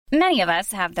Many of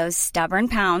us have those stubborn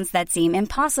pounds that seem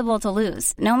impossible to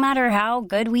lose, no matter how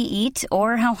good we eat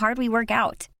or how hard we work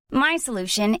out. My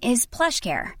solution is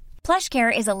PlushCare.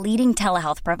 PlushCare is a leading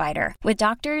telehealth provider with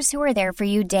doctors who are there for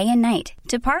you day and night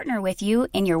to partner with you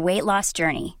in your weight loss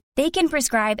journey. They can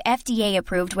prescribe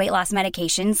FDA-approved weight loss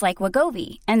medications like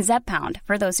Wegovy and Zepbound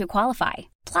for those who qualify.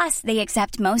 Plus, they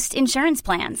accept most insurance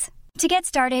plans. To get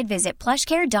started, visit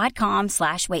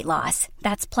plushcare.com/weightloss.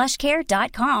 That's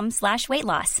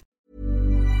plushcare.com/weightloss.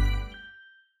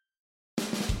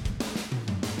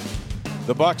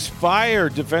 The Bucs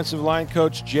fired defensive line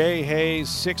coach Jay Hayes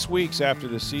 6 weeks after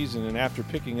the season, and after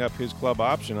picking up his club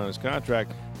option on his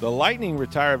contract, the Lightning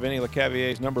retire Vinny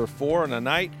Lecavalier's number 4 on a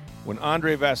night when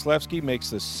Andre Vasilevsky makes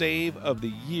the save of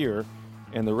the year,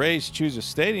 and the Rays choose a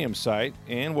stadium site.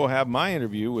 And we'll have my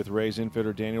interview with Rays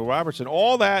infielder Daniel Robertson.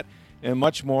 All that and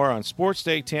much more on Sports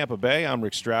Day Tampa Bay. I'm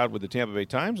Rick Stroud with the Tampa Bay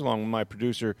Times, along with my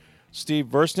producer Steve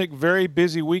Versnick. Very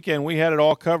busy weekend. We had it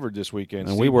all covered this weekend. And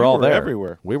Steve, we were all there.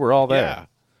 Everywhere. We were all there. Yeah,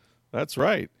 that's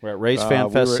right. We're at Rays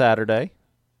Fan Fest Saturday.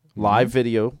 Live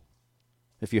video.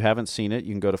 If you haven't seen it,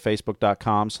 you can go to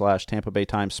facebook.com/Tampa Bay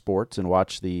Times Sports and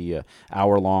watch the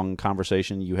hour-long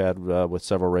conversation you had with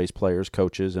several Rays players,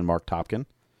 coaches, and Mark Topkin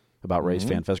about Rays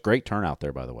Fan Fest. Great turnout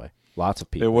there, by the way. Lots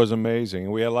of people. It was amazing.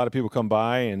 And we had a lot of people come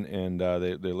by, and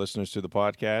they're listeners to the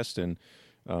podcast. And,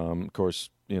 of course,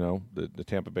 you know, the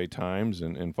Tampa Bay Times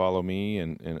and follow me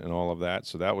and all of that.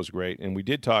 So that was great. And we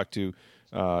did talk to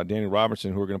Daniel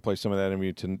Robertson, who we're going to play some of that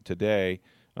interview today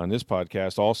on this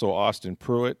podcast. Also, Austin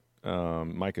Pruitt,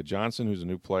 Micah Johnson, who's a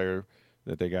new player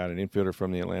that they got, an infielder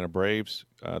from the Atlanta Braves.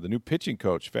 The new pitching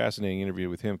coach, fascinating interview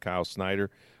with him, Kyle Snyder.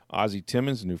 Ozzie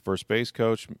Timmons, the new first base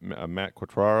coach, Matt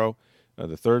Quatraro,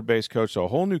 the third base coach. So a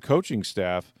whole new coaching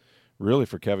staff, really,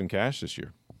 for Kevin Cash this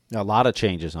year. A lot of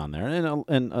changes on there, and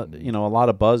you know, a lot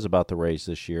of buzz about the Rays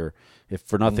this year. If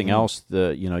for nothing else,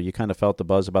 you kind of felt the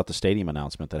buzz about the stadium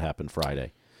announcement that happened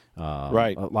Friday.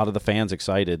 Right, a lot of the fans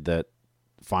excited that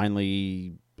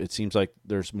finally it seems like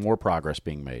there's more progress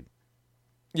being made.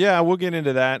 Yeah, we'll get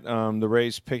into that. The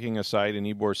Rays picking a site in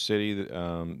Ybor City.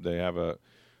 They have a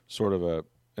sort of a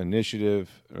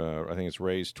initiative. I think it's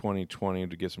Rays 2020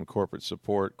 to get some corporate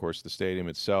support. Of course, the stadium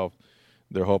itself,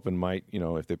 they're hoping might, you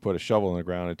know, if they put a shovel in the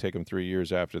ground, it'd take them 3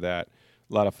 years after that.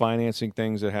 A lot of financing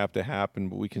things that have to happen,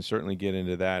 but we can certainly get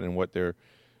into that and what their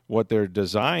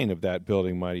design of that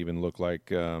building might even look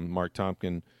like. Mark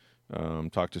Tompkin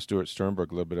talked to Stuart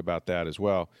Sternberg a little bit about that as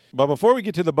well. But before we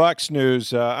get to the Bucs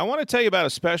news, I want to tell you about a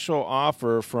special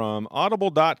offer from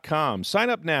Audible.com. Sign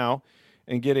up now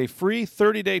and get a free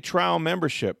 30-day trial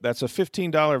membership. That's a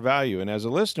 $15 value. And as a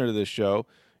listener to this show,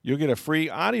 you'll get a free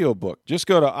audiobook. Just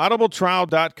go to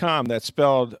audibletrial.com. That's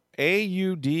spelled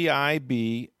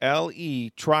AUDIBLE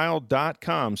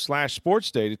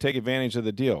trial.com/sportsday to take advantage of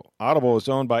the deal. Audible is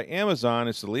owned by Amazon.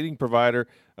 It's the leading provider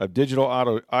of digital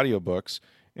audiobooks.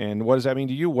 And what does that mean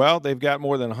to you? Well, they've got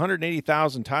more than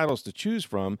 180,000 titles to choose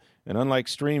from. And unlike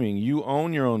streaming, you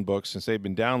own your own books. Since they've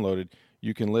been downloaded,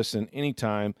 you can listen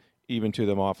anytime, even to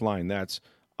them offline. That's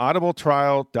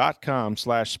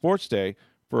audibletrial.com/sportsday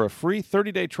for a free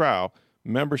 30-day trial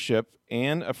membership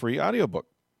and a free audiobook.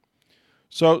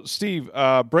 So, Steve,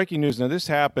 breaking news. Now, this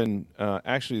happened,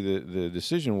 actually, the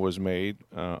decision was made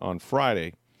on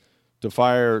Friday to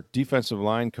fire defensive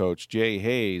line coach Jay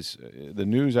Hayes. The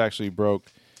news actually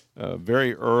broke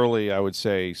very early, I would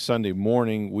say, Sunday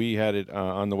morning. We had it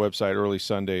on the website early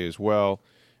Sunday as well,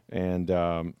 and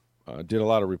did a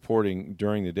lot of reporting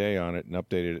during the day on it and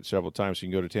updated it several times. So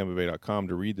you can go to TampaBay.com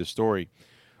to read the story.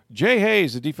 Jay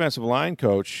Hayes, the defensive line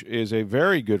coach, is a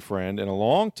very good friend and a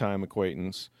longtime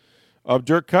acquaintance of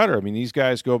Dirk Koetter. I mean, these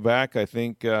guys go back, I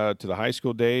think, to the high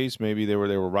school days. Maybe they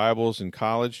were rivals in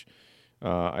college,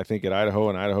 I think at Idaho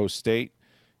and Idaho State.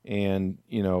 And,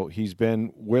 you know, he's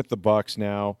been with the Bucs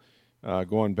now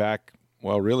going back,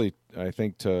 well, really, I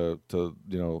think to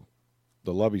you know,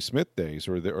 the Lovie Smith days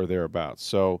or thereabouts.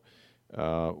 So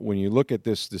when you look at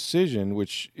this decision,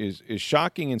 which is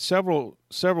shocking in several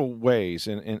ways,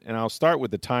 and I'll start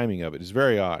with the timing of it. It's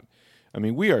very odd. I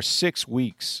mean, we are 6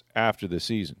 weeks after the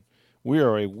season. We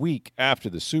are a week after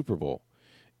the Super Bowl.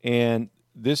 And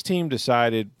this team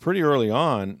decided pretty early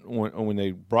on when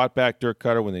they brought back Dirk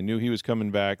Koetter, when they knew he was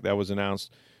coming back, that was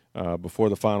announced before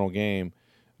the final game.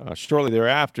 Shortly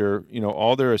thereafter, you know,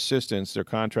 all their assistants, their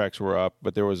contracts were up,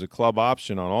 but there was a club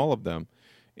option on all of them.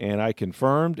 And I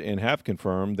confirmed and have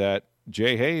confirmed that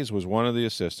Jay Hayes was one of the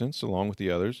assistants, along with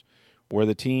the others, where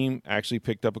the team actually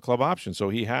picked up a club option. So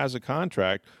he has a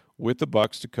contract with the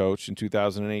Bucs to coach in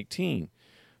 2018.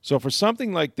 So for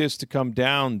something like this to come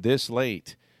down this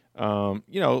late,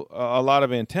 you know, a lot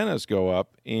of antennas go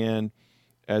up. And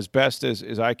as best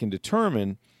as I can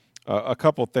determine, a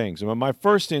couple things. My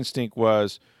first instinct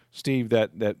was, Steve,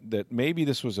 that maybe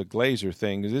this was a Glazer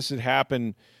thing. This had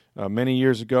happened many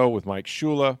years ago with Mike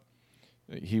Shula.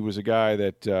 He was a guy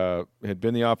that had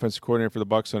been the offensive coordinator for the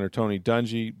Bucs under Tony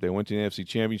Dungy. They went to the NFC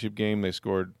Championship game. They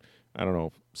scored,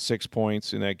 6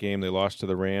 points in that game. They lost to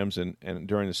the Rams. And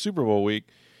during the Super Bowl week,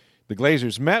 the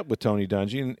Glazers met with Tony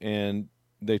Dungy, and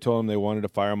they told him they wanted to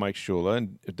fire Mike Shula.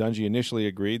 And Dungy initially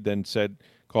agreed, then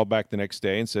called back the next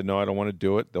day and said, no, I don't want to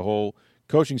do it. The whole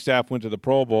coaching staff went to the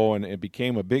Pro Bowl, and it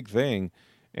became a big thing.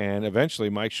 And eventually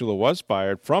Mike Shula was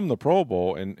fired from the Pro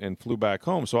Bowl and flew back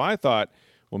home. So I thought,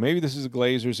 well, maybe this is the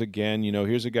Glazers again.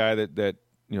 Here's a guy that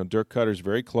Dirk Cutter's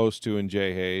very close to in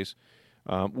Jay Hayes.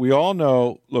 We all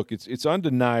know, look, it's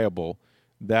undeniable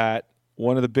that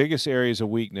one of the biggest areas of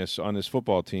weakness on this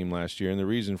football team last year, and the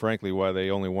reason, frankly, why they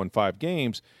only won 5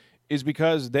 games, is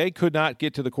because they could not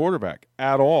get to the quarterback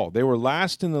at all. They were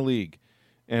last in the league,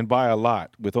 and by a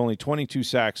lot, with only 22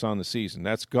 sacks on the season.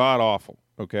 That's god-awful,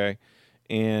 okay?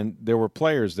 And there were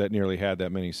players that nearly had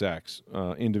that many sacks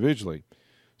individually.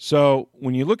 So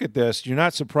when you look at this, you're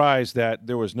not surprised that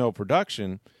there was no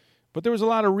production, but there was a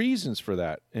lot of reasons for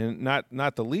that, and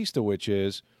not the least of which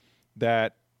is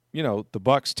that, the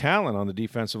Bucs' talent on the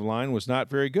defensive line was not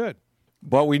very good.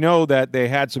 But we know that they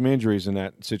had some injuries in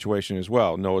that situation as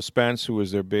well. Noah Spence, who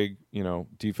was their big,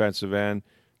 defensive end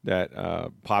that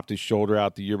popped his shoulder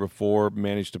out the year before,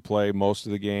 managed to play most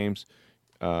of the games.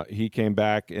 He came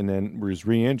back and then was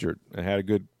re-injured and had a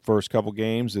good first couple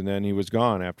games, and then he was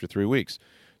gone after 3 weeks.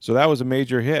 So that was a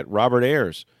major hit. Robert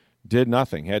Ayers did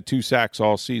nothing, had 2 sacks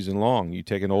all season long. You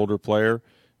take an older player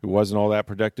who wasn't all that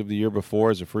productive the year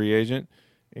before as a free agent,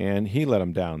 and he let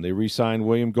him down. They re-signed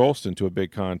William Golston to a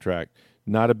big contract.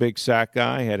 Not a big sack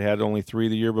guy, had only 3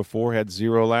 the year before, had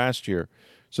 0 last year.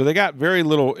 So they got very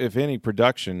little, if any,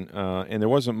 production, and there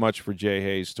wasn't much for Jay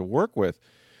Hayes to work with.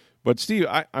 But, Steve,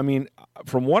 I mean,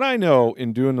 from what I know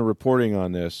in doing the reporting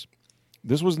on this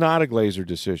was not a Glazer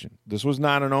decision. This was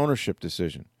not an ownership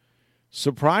decision.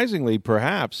 Surprisingly,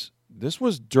 perhaps, this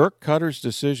was Dirk Cutter's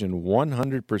decision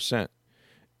 100%.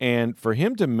 And for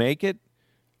him to make it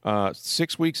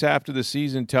 6 weeks after the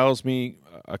season tells me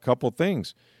a couple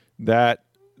things. That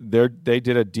they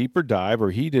did a deeper dive, or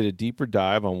he did a deeper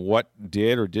dive on what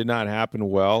did or did not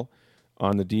happen well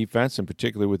on the defense, and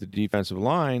particularly with the defensive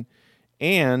line,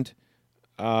 and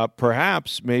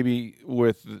perhaps maybe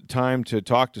with time to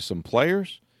talk to some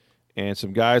players and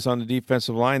some guys on the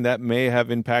defensive line, that may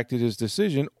have impacted his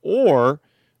decision, or,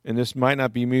 and this might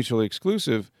not be mutually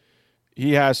exclusive,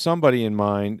 he has somebody in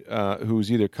mind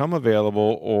who's either come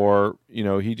available or,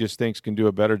 he just thinks can do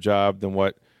a better job than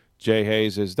what Jay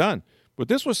Hayes has done. But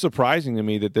this was surprising to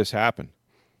me that this happened.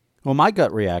 Well, my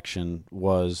gut reaction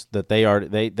was that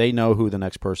they know who the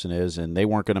next person is, and they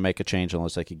weren't going to make a change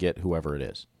unless they could get whoever it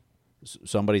is.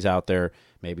 Somebody's out there,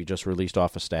 maybe just released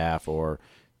off of staff, or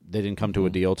they didn't come to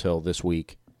a deal till this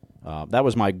week. That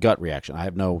was my gut reaction. I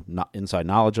have no inside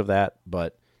knowledge of that,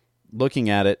 but looking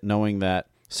at it, knowing that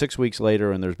 6 weeks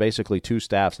later and there's basically 2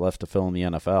 staffs left to fill in the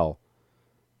NFL,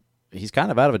 he's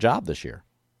kind of out of a job this year.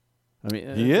 I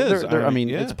mean, he is.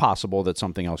 It's possible that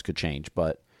something else could change,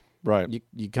 but right,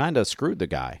 you kind of screwed the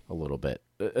guy a little bit,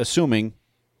 assuming,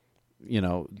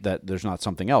 that there's not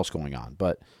something else going on.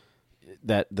 But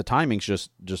that the timing's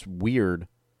just weird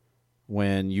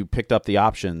when you picked up the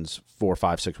options 4,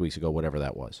 5, 6 weeks ago, whatever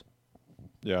that was.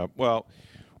 Yeah, well,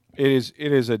 it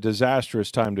is a disastrous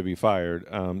time to be fired.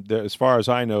 As far as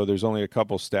I know, there's only a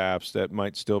couple staffs that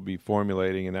might still be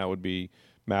formulating, and that would be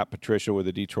Matt Patricia with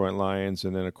the Detroit Lions,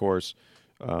 and then, of course,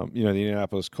 the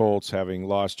Indianapolis Colts, having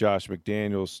lost Josh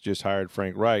McDaniels, just hired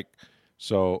Frank Reich.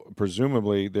 So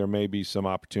presumably there may be some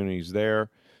opportunities there.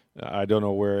 I don't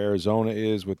know where Arizona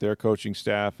is with their coaching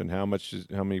staff and how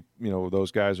many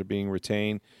those guys are being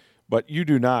retained. But you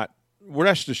do not.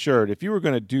 Rest assured, if you were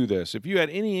going to do this, if you had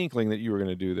any inkling that you were going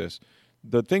to do this,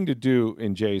 the thing to do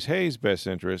in Jay Hayes' best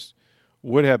interest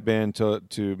would have been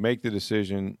to make the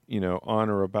decision, on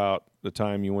or about the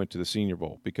time you went to the Senior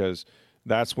Bowl, because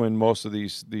that's when most of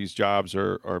these jobs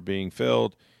are being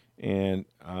filled. And,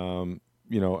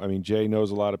 Jay knows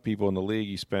a lot of people in the league.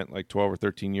 He spent like 12 or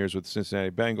 13 years with the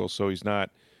Cincinnati Bengals, so he's not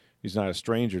a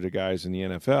stranger to guys in the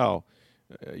NFL.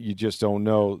 You just don't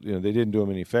know. They didn't do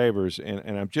him any favors.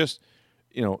 And I'm just,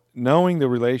 knowing the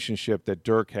relationship that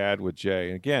Dirk had with Jay,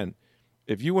 and again,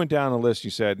 if you went down the list, you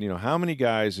said, how many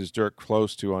guys is Dirk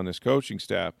close to on this coaching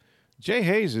staff? Jay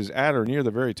Hayes is at or near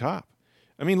the very top.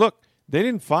 I mean, look, they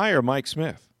didn't fire Mike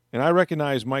Smith. And I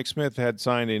recognize Mike Smith had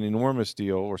signed an enormous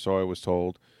deal, or so I was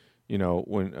told,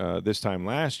 when this time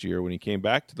last year when he came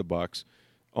back to the Bucs.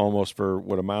 almost for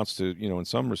what amounts to, in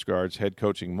some regards, head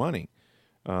coaching money.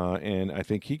 And I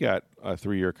think he got a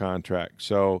 3-year contract.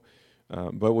 So,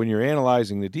 but when you're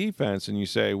analyzing the defense and you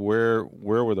say where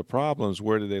were the problems,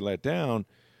 where did they let down,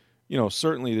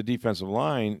 certainly the defensive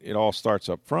line, it all starts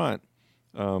up front.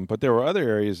 But there were other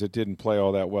areas that didn't play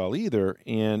all that well either.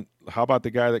 And how about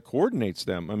the guy that coordinates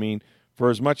them? I mean, for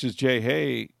as much as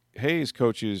Jay Hayes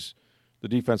coaches the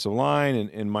defensive line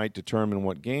and might determine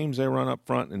what games they run up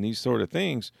front and these sort of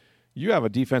things, you have a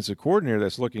defensive coordinator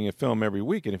that's looking at film every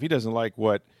week. And if he doesn't like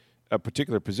what a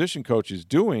particular position coach is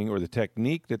doing or the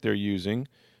technique that they're using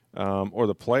or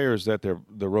the players that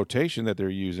the rotation that they're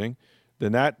using,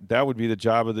 then that would be the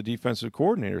job of the defensive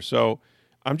coordinator. So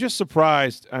I'm just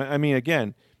surprised. I mean,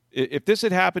 again, if this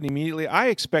had happened immediately, I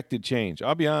expected change.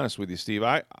 I'll be honest with you, Steve.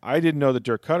 I didn't know that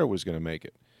Dirk Cutter was going to make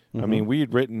it. Mm-hmm. I mean, we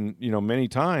had written, many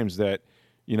times that,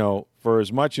 for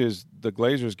as much as the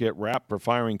Glazers get wrapped for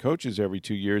firing coaches every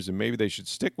 2 years and maybe they should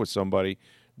stick with somebody,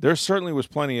 there certainly was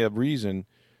plenty of reason.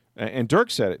 And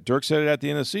Dirk said it. Dirk said it at the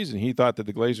end of the season. He thought that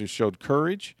the Glazers showed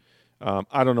courage.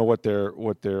 I don't know what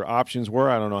their options were.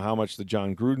 I don't know how much the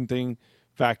John Gruden thing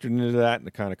factored into that and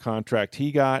the kind of contract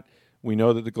he got. We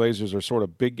know that the Glazers are sort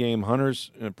of big game hunters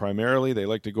primarily. They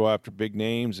like to go after big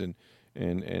names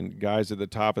and guys at the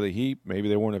top of the heap. Maybe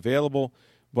they weren't available.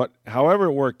 But however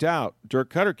it worked out, Dirk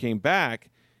Cutter came back,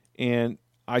 and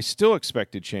I still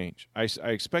expected change. I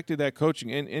expected that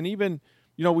coaching. And even,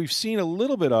 we've seen a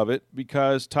little bit of it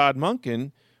because Todd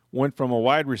Monken went from a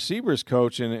wide receivers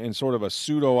coach and sort of a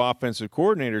pseudo-offensive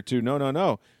coordinator to,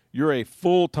 no, you're a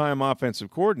full-time offensive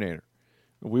coordinator.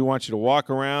 We want you to walk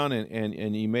around,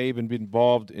 and he may even be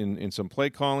involved in some play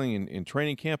calling in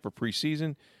training camp or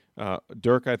preseason.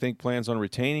 Dirk, I think, plans on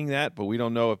retaining that, but we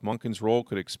don't know if Monken's role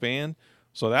could expand.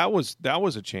 So that was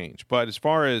a change. But as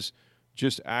far as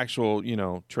just actual,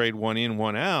 trade one in,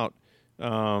 one out,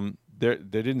 there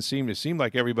didn't seem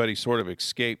like everybody sort of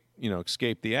escaped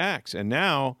the axe. And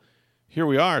now here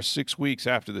we are 6 weeks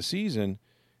after the season,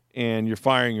 and you're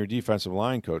firing your defensive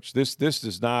line coach. This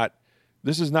is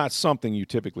not something you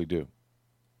typically do.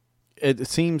 It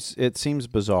seems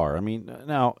bizarre. I mean,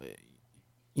 now,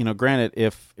 granted,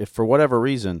 if for whatever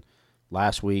reason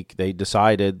last week they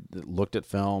looked at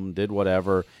film, did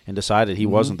whatever, and decided he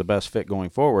wasn't the best fit going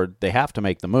forward, they have to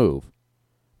make the move.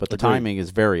 But the timing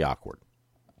is very awkward.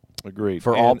 Agreed.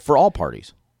 For all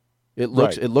parties. It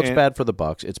looks bad for the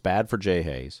Bucs. It's bad for Jay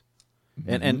Hayes.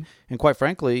 And quite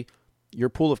frankly, your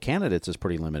pool of candidates is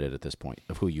pretty limited at this point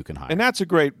of who you can hire. And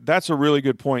that's a really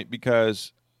good point,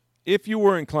 because if you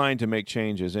were inclined to make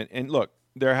changes, and look,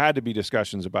 there had to be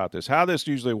discussions about this. How this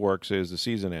usually works is the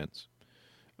season ends.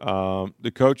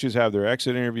 The coaches have their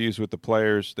exit interviews with the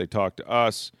players. They talk to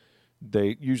us.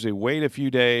 They usually wait a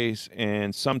few days,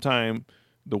 and sometime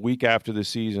the week after the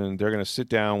season, they're going to sit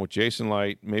down with Jason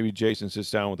Licht. Maybe Jason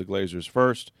sits down with the Glazers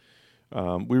first.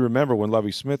 We remember when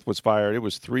Lovie Smith was fired, it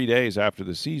was 3 days after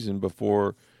the season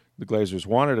before the Glazers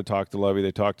wanted to talk to Lovie.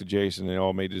 They talked to Jason. They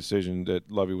all made a decision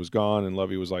that Lovie was gone, and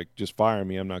Lovie was like, just fire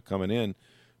me. I'm not coming in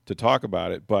to talk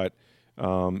about it. But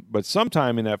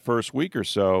sometime in that first week or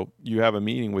so, you have a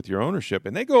meeting with your ownership,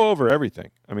 and they go over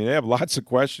everything. I mean, they have lots of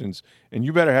questions, and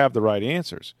you better have the right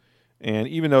answers. And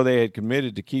even though they had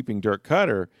committed to keeping Dirk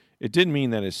Cutter, it didn't mean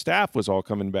that his staff was all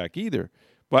coming back either.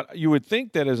 But you would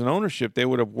think that as an ownership, they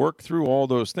would have worked through all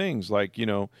those things, like,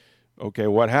 okay,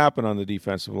 what happened on the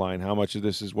defensive line? How much of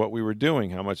this is what we were doing?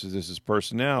 How much of this is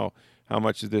personnel? How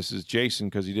much of this is Jason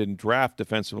because he didn't draft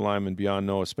defensive linemen beyond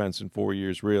Noah Spence in 4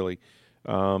 years, really?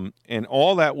 And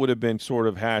all that would have been sort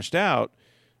of hashed out.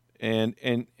 And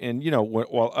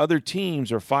while other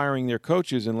teams are firing their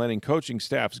coaches and letting coaching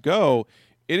staffs go,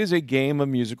 it is a game of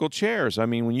musical chairs. I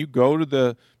mean, when you go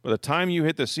to by the time you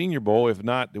hit the Senior Bowl, if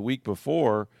not the week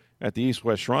before at the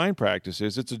East-West Shrine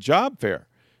practices, it's a job fair.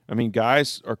 I mean,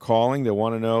 guys are calling. They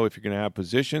want to know if you're going to have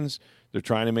positions. They're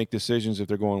trying to make decisions if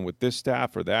they're going with this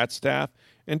staff or that staff.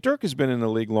 And Dirk has been in the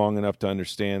league long enough to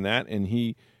understand that, and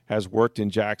he has worked in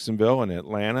Jacksonville and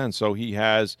Atlanta, and so he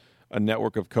has a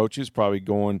network of coaches probably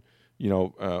going,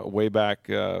 way back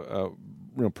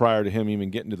prior to him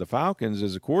even getting to the Falcons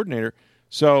as a coordinator.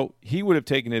 So he would have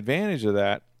taken advantage of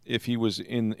that if he was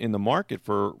in the market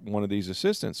for one of these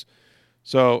assistants.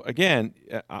 So, again,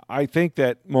 I think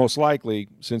that most likely,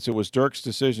 since it was Dirk's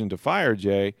decision to fire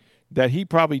Jay, that he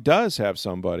probably does have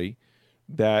somebody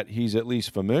that he's at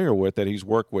least familiar with, that he's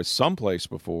worked with someplace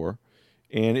before.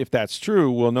 And if that's true,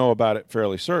 we'll know about it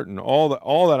fairly certain. All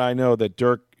that I know that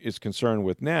Dirk is concerned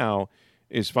with now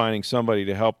is finding somebody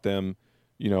to help them,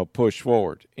 push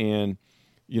forward. And,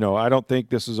 I don't think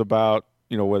this is about,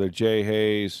 whether Jay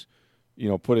Hayes,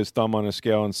 put his thumb on a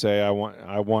scale and say, I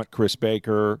want Chris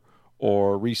Baker,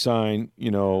 or re-sign,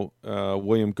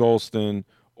 William Golston,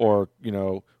 or,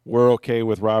 we're okay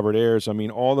with Robert Ayers. I mean,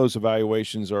 all those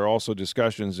evaluations are also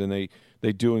discussions, and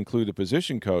they do include a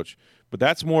position coach. But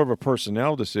that's more of a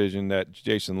personnel decision that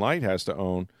Jason Licht has to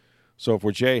own. So if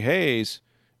we're Jay Hayes,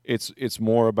 it's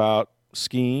more about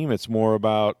scheme, it's more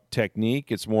about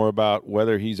technique, it's more about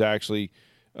whether he's actually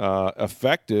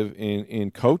effective in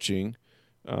coaching,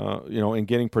 and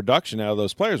getting production out of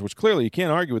those players, which clearly you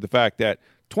can't argue with the fact that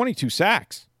 22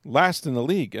 sacks, last in the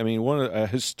league. I mean, a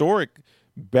historic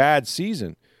bad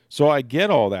season. So I get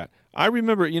all that. I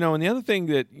remember, and the other thing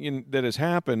that has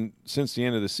happened since the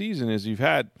end of the season is you've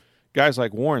had guys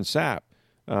like Warren Sapp,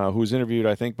 who was interviewed,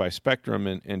 I think, by Spectrum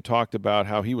and talked about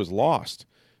how he was lost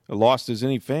as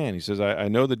any fan. He says, I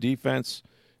know the defense,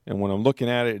 and when I'm looking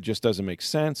at it, it just doesn't make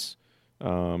sense.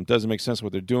 Doesn't make sense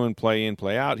what they're doing, play in,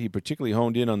 play out. He particularly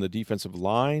honed in on the defensive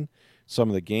line, some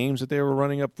of the games that they were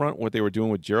running up front, what they were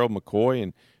doing with Gerald McCoy,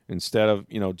 and instead of,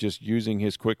 just using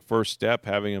his quick first step,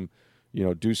 having him,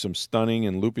 do some stunning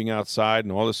and looping outside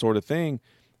and all this sort of thing.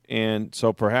 And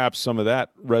so perhaps some of that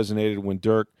resonated when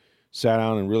Dirk sat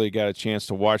down and really got a chance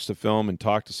to watch the film and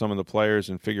talk to some of the players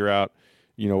and figure out,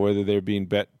 whether they're being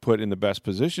put in the best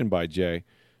position by Jay.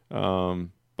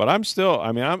 But I'm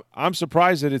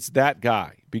surprised that it's that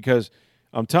guy, because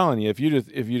I'm telling you, if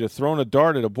you'd have thrown a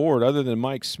dart at a board other than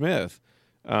Mike Smith,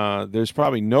 there's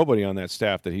probably nobody on that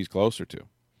staff that he's closer to.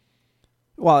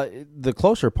 Well, the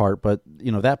closer part, but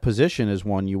that position is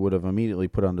one you would have immediately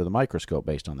put under the microscope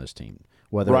based on this team,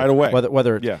 right away,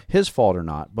 whether it's his fault or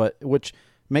not. But which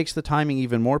makes the timing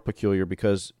even more peculiar,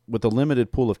 because with the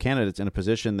limited pool of candidates in a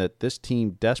position that this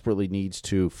team desperately needs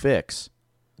to fix,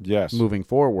 moving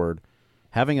forward,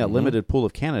 having a limited pool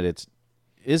of candidates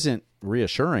isn't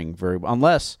reassuring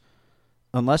unless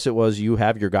it was you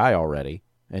have your guy already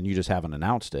and you just haven't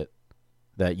announced it,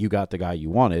 that you got the guy you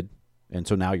wanted, and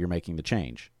so now you're making the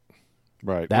change.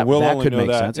 Right. That could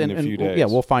make sense. In a few days. Yeah,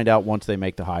 we'll find out once they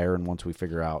make the hire and once we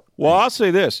figure out. Well, I'll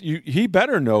say this. He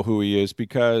better know who he is,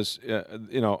 because,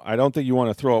 I don't think you want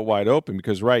to throw it wide open,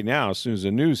 because right now, as soon as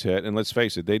the news hit, and let's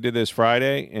face it, they did this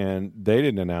Friday and they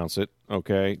didn't announce it,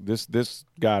 okay? This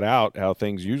got out how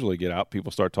things usually get out.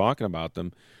 People start talking about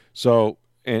them. So,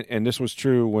 and this was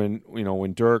true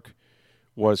when Dirk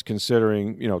was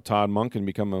considering, Todd Monken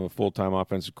becoming a full-time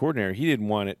offensive coordinator. He didn't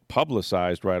want it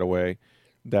publicized right away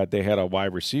that they had a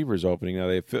wide receivers opening. Now,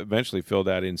 they eventually filled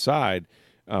that inside,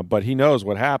 but he knows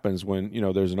what happens when,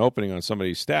 there's an opening on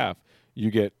somebody's staff.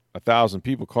 You get 1,000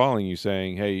 people calling you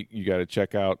saying, hey, you got to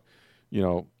check out,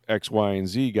 X, Y, and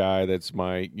Z guy that's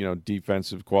my,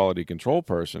 defensive quality control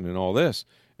person and all this,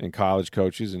 and college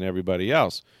coaches and everybody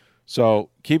else. So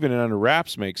keeping it under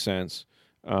wraps makes sense.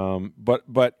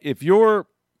 But if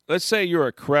let's say you're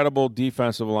a credible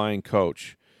defensive line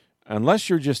coach, unless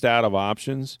you're just out of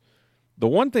options, the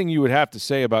one thing you would have to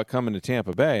say about coming to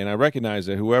Tampa Bay, and I recognize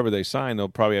that whoever they sign, they'll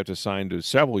probably have to sign to a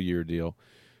several-year deal,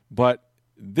 but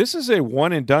this is a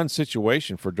one-and-done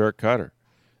situation for Dirk Koetter.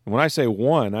 And when I say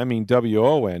one, I mean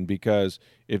WON, because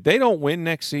if they don't win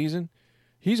next season,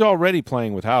 he's already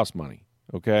playing with house money,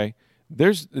 okay?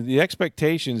 There's the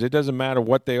expectations, it doesn't matter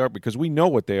what they are, because we know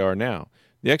what they are now.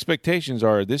 The expectations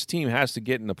are this team has to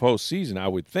get in the postseason, I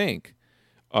would think,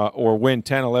 or win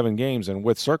 10, 11 games and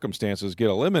with circumstances get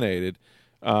eliminated.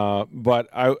 But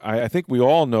I think we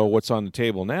all know what's on the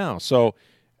table now. So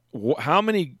how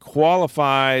many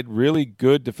qualified, really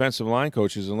good defensive line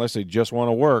coaches, unless they just want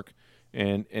to work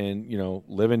and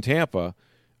live in Tampa,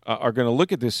 are going to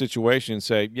look at this situation and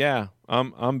say, yeah,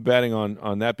 I'm betting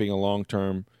on that being a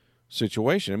long-term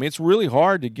situation. I mean, it's really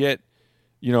hard to get,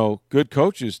 good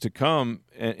coaches to come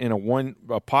in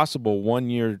a possible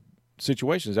one-year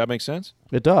situation. Does that make sense?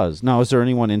 It does. Now, is there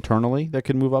anyone internally that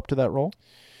could move up to that role?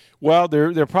 Well,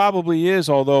 there probably is,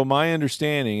 although my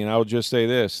understanding, and I will just say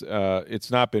this,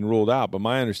 it's not been ruled out, but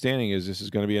my understanding is this is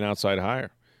going to be an outside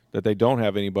hire, that they don't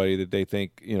have anybody that they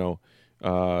think,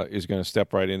 is going to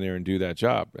step right in there and do that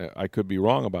job. I could be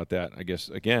wrong about that. I guess,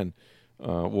 again,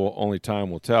 only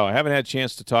time will tell. I haven't had a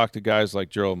chance to talk to guys like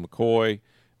Gerald McCoy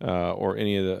or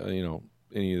any of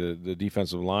the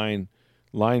defensive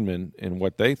linemen and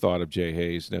what they thought of Jay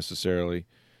Hayes necessarily.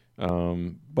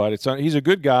 But he's a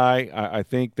good guy. I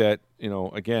think that,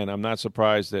 again, I'm not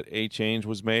surprised that a change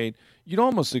was made. You'd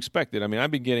almost expect it. I mean,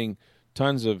 I've been getting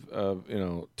tons of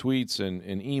tweets and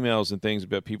emails and things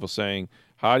about people saying,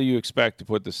 how do you expect to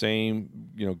put the same,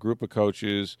 group of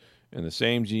coaches and the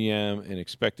same GM and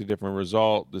expect a different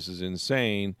result? This is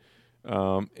insane.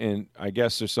 And I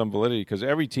guess there's some validity, because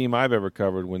every team I've ever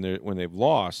covered, when they've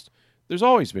lost, there's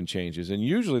always been changes, and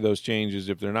usually those changes,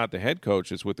 if they're not the head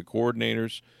coach, it's with the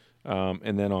coordinators,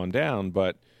 and then on down.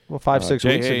 But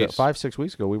 5-6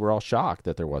 weeks ago, we were all shocked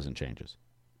that there wasn't changes.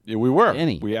 Yeah, we were.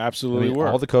 We absolutely were.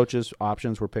 All the coaches'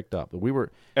 options were picked up.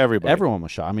 Everyone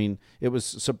was shocked. I mean, it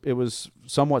was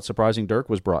somewhat surprising Dirk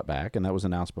was brought back, and that was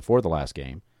announced before the last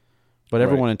game. But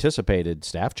everyone anticipated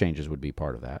staff changes would be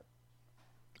part of that.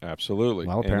 Absolutely.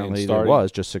 Well, apparently there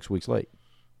was just 6 weeks late.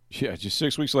 Yeah, just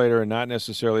 6 weeks later, and not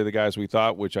necessarily the guys we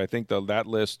thought, which I think that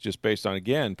list, just based on,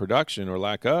 again, production or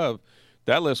lack of,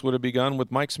 that list would have begun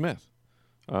with Mike Smith.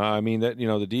 I mean, that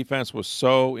the defense was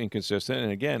so inconsistent.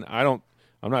 And, again, I'm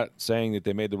not saying that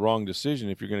they made the wrong decision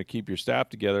if you're going to keep your staff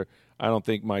together. I don't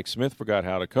think Mike Smith forgot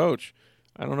how to coach.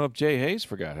 I don't know if Jay Hayes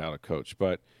forgot how to coach.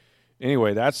 But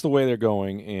anyway, that's the way they're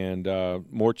going, and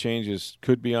more changes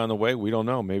could be on the way. We don't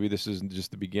know. Maybe this is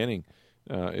just the beginning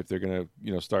if they're going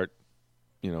to start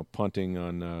punting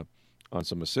on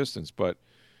some assistants. But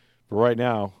for right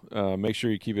now, make sure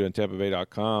you keep it on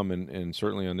TampaBay.com, and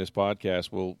certainly on this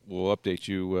podcast, we'll update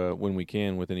you when we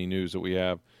can with any news that we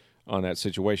have on that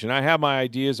situation. I have my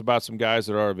ideas about some guys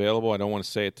that are available. I don't want to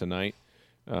say it tonight.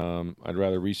 I'd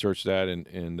rather research that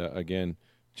and again,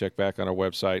 check back on our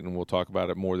website, and we'll talk about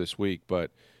it more this week.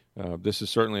 But this is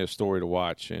certainly a story to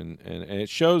watch, and it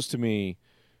shows to me,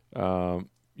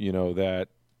 that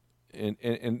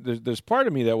and there's part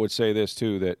of me that would say this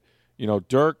too, that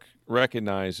Dirk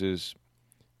recognizes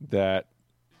that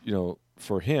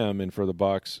for him and for the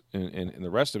Bucks and the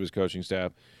rest of his coaching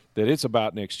staff, that it's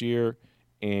about next year.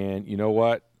 And you know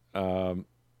what?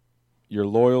 Your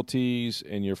loyalties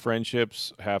and your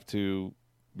friendships have to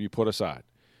be put aside,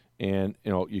 and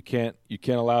you can't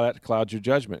allow that to cloud your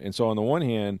judgment. And so, on the one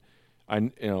hand,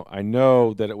 I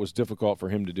know that it was difficult for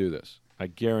him to do this. I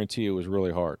guarantee it was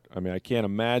really hard. I mean, I can't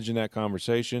imagine that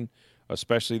conversation,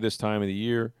 especially this time of the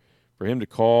year, for him to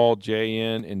call Jay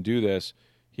in and do this.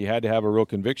 He had to have a real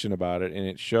conviction about it, and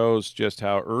it shows just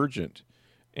how urgent.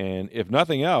 And if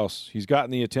nothing else, he's gotten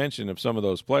the attention of some of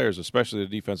those players, especially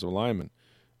the defensive linemen,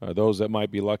 those that might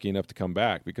be lucky enough to come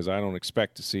back, because I don't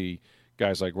expect to see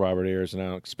guys like Robert Ayers, and I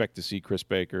don't expect to see Chris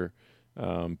Baker.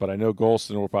 But I know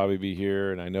Golston will probably be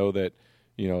here, and I know that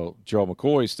Gerald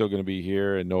McCoy is still going to be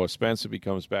here, and Noah Spence if he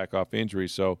comes back off injury.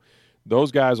 So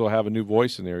those guys will have a new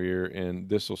voice in their ear, and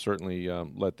this will certainly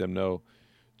let them know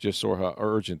just sort of how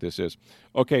urgent this is.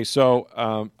 Okay, so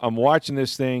I'm watching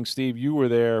this thing. Steve, you were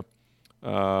there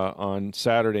on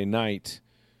Saturday night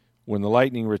when the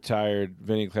Lightning retired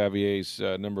Vinny Clavier's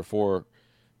number 4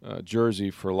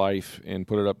 jersey for life and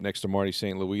put it up next to Marty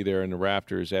St. Louis there in the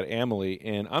Raptors at Amalie.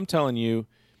 And I'm telling you,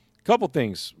 a couple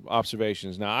things,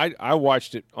 observations. Now, I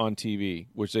watched it on TV,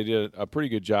 which they did a pretty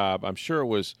good job. I'm sure it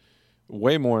was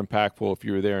way more impactful if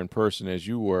you were there in person as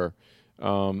you were.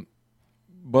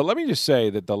 But let me just say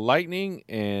that the Lightning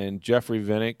and Jeffrey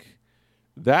Vinnick,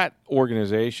 that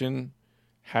organization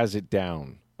has it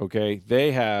down. Okay,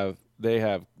 they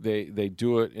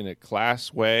do it in a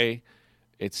class way.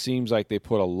 It seems like they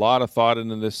put a lot of thought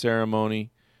into this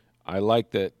ceremony. I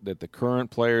like that the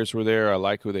current players were there. I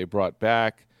like who they brought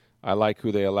back. I like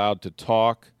who they allowed to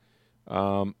talk.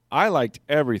 I liked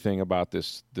everything about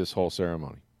this whole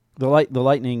ceremony. The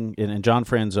Lightning and John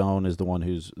Franzone is the one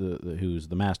who's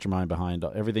the mastermind behind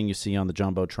everything you see on the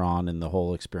Jumbotron and the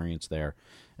whole experience there,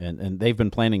 and they've been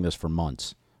planning this for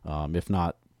months, if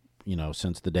not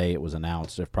since the day it was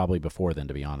announced, if probably before then,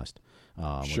 to be honest,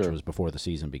 which was before the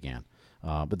season began.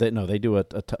 But they do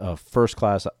a first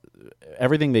class.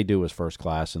 Everything they do is first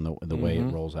class in the way it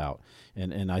rolls out,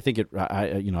 and I think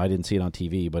I didn't see it on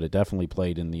TV, but it definitely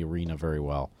played in the arena very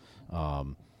well.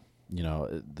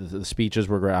 The speeches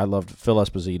were great. I loved Phil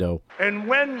Esposito. And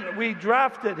when we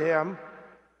drafted him,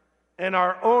 and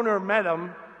our owner met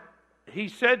him,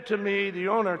 the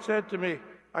owner said to me,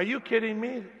 "Are you kidding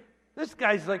me? This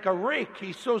guy's like a rake.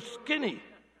 He's so skinny."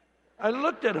 I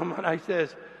looked at him and I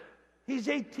says, "He's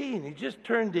 18. He just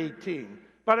turned 18.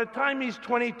 By the time he's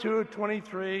 22,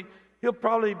 23, he'll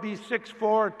probably be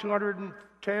 6'4",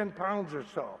 210 pounds or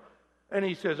so." And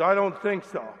he says, "I don't think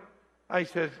so." I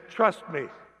says, "Trust me.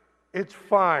 It's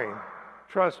fine.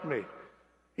 Trust me."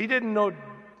 He didn't know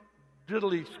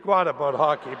diddly squat about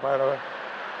hockey, by the way.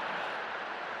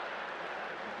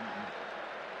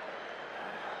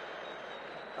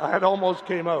 I had almost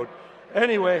came out.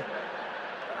 Anyway.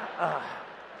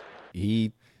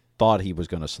 He thought he was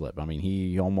going to slip. I mean,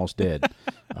 he almost did.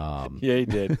 Yeah, he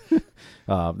did. He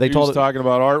was talking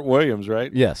about Art Williams,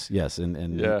 right? Yes,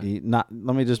 and yeah.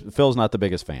 Phil's not the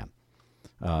biggest fan.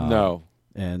 No.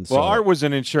 And well, Art was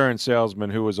an insurance salesman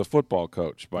who was a football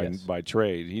coach by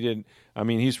trade. He didn't. I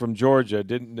mean, he's from Georgia.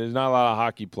 There's not a lot of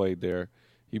hockey played there.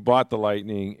 He bought the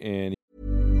Lightning, and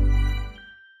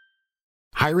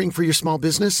Hiring for your small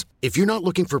business? If you're not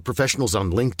looking for professionals on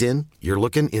LinkedIn, you're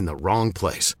looking in the wrong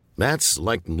place. That's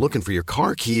like looking for your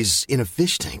car keys in a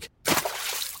fish tank.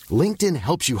 LinkedIn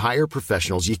helps you hire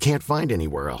professionals you can't find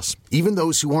anywhere else, even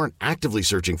those who aren't actively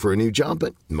searching for a new job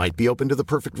but might be open to the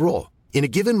perfect role. In a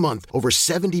given month, over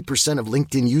 70% of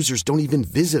LinkedIn users don't even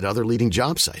visit other leading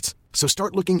job sites. So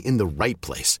start looking in the right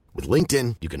place. With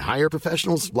LinkedIn, you can hire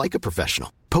professionals like a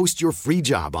professional. Post your free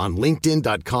job on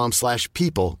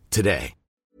linkedin.com/people today.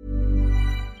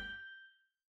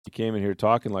 He came in here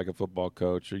talking like a football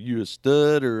coach. Are you a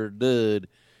stud or a dud?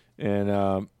 And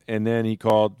then he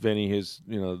called Vinny his,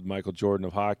 Michael Jordan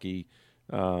of hockey.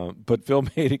 But Phil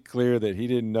made it clear that he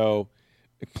didn't know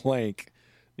blank.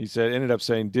 He ended up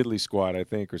saying diddly squat, I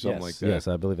think, or something like that. Yes,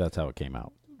 I believe that's how it came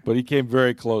out. But he came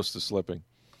very close to slipping.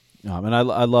 And I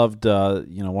loved,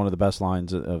 one of the best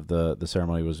lines of the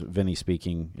ceremony was Vinny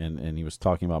speaking, and he was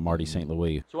talking about Marty St.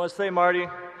 Louis. So I want to say, Marty,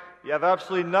 you have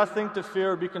absolutely nothing to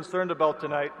fear or be concerned about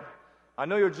tonight. I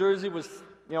know your jersey was,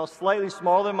 slightly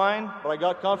smaller than mine, but I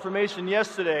got confirmation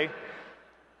yesterday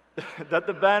that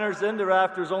the banners and the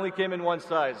rafters only came in one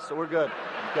size, so we're good,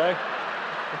 okay?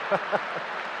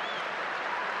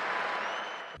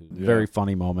 Very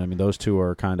funny moment. I mean, those two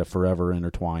are kind of forever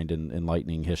intertwined in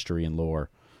Lightning history and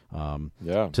lore.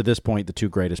 To this point, the two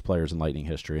greatest players in Lightning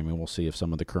history. I mean, we'll see if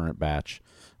some of the current batch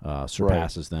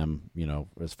surpasses them,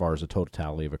 as far as the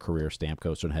totality of a career,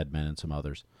 Stamkos and Hedman and some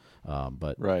others.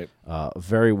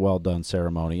 Very well done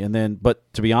ceremony.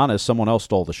 But to be honest, someone else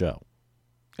stole the show.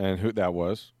 And who that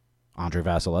was? Andrei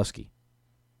Vasilevsky.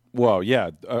 Well,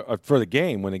 yeah, for the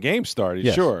game, when the game started,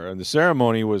 yes. Sure. And the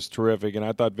ceremony was terrific, and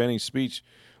I thought Vinny's speech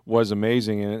was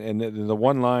amazing. And the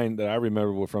one line that I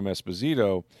remember from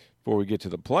Esposito before we get to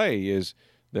the play is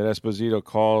that Esposito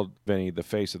called Vinny the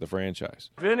face of the franchise.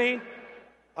 Vinny,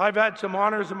 I've had some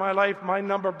honors in my life. My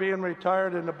number being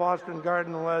retired in the Boston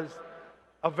Garden was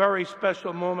a very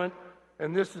special moment,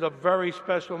 and this is a very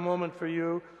special moment for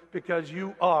you because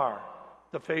you are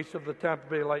the face of the Tampa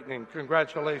Bay Lightning.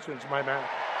 Congratulations, my man.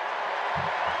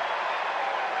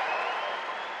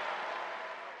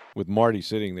 With Marty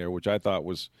sitting there, which I thought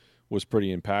was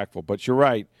pretty impactful. But you're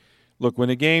right. Look, when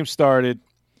the game started,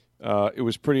 it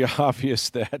was pretty obvious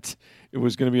that it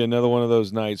was going to be another one of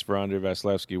those nights for Andrei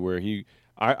Vasilevsky where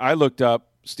I looked up,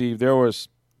 Steve, there was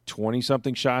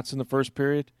 20-something shots in the first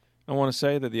period, I want to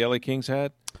say, that the LA Kings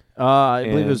had. I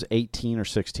believe it was 18 or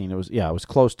 16. It was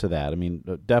close to that. I mean,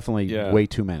 definitely way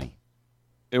too many.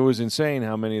 It was insane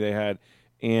how many they had.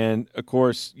 And, of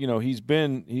course, he's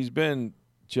been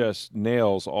just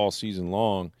nails all season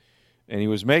long, and he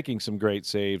was making some great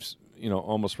saves,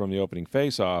 almost from the opening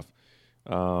faceoff.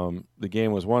 The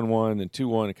game was 1-1 and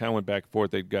 2-1. It kind of went back and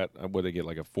forth. They get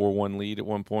like a 4-1 lead at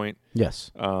one point.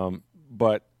 Yes.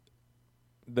 But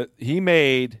he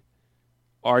made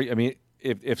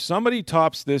if somebody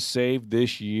tops this save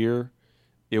this year,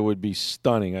 it would be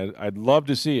stunning. I'd love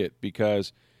to see it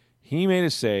because he made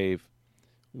a save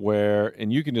where,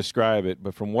 and you can describe it,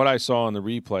 but from what I saw on the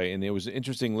replay, and it was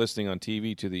interesting listening on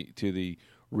TV to the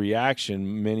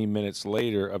reaction many minutes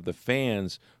later of the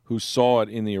fans who saw it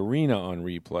in the arena on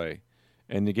replay,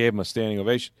 and they gave him a standing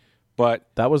ovation. But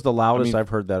that was the loudest I've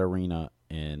heard that arena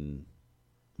in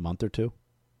a month or two.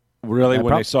 Really,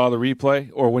 when they saw the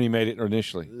replay, or when he made it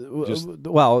initially?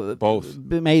 Both.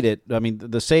 Made it. I mean,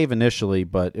 the save initially,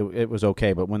 but it was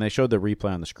okay. But when they showed the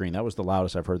replay on the screen, that was the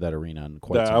loudest I've heard that arena in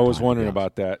quite some time. I was wondering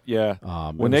about that. Yeah,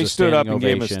 when they stood up and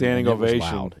gave him a standing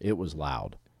ovation, it was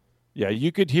loud. Yeah,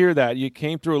 you could hear that. You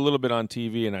came through a little bit on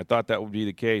TV, and I thought that would be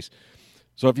the case.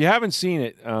 So if you haven't seen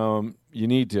it, you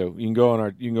need to. You can go on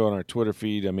our Twitter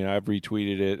feed. I mean, I've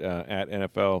retweeted it at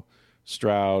NFL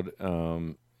Stroud.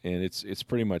 And it's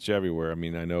pretty much everywhere. I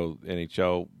mean, I know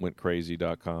NHL went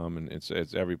crazy.com, and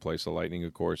it's every place. The Lightning,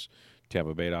 of course,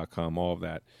 TampaBay.com, all of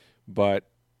that. But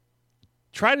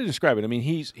try to describe it. I mean,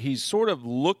 he's sort of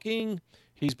looking.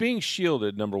 He's being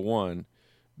shielded, number one,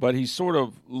 but he's sort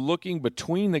of looking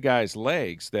between the guy's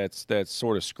legs. That's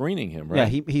sort of screening him,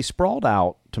 right? Yeah, he sprawled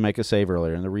out to make a save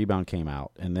earlier, and the rebound came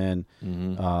out, and then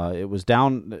it was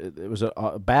down. It was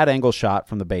a bad angle shot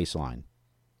from the baseline.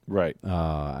 Right.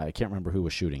 I can't remember who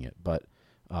was shooting it, but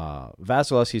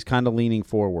Vasilevsky's kind of leaning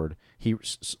forward. He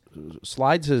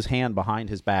slides his hand behind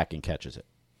his back and catches it.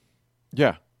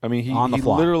 Yeah. I mean, he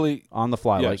literally on the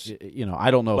fly. Yes. Like,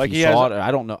 I don't know if he saw it.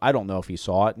 I don't know if he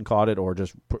saw it and caught it or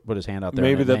just put his hand out there.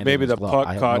 Maybe the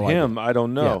puck caught him. I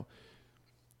don't know.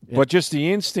 Yeah. But just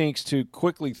the instincts to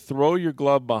quickly throw your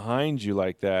glove behind you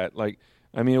like that. Like,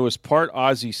 I mean, it was part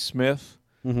Ozzie Smith.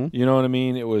 Mm-hmm. You know what I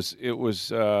mean? It was.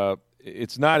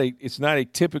 It's not a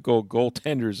typical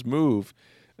goaltender's move,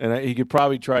 And he could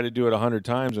probably try to do it 100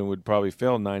 times and would probably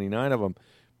fail 99 of them.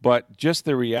 But just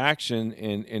the reaction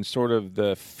and sort of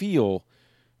the feel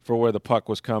for where the puck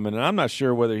was coming. And I'm not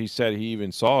sure whether he said he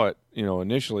even saw it,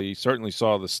 initially. He certainly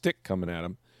saw the stick coming at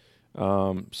him.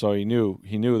 So he knew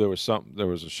there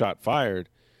was a shot fired.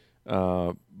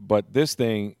 But this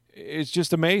thing, it's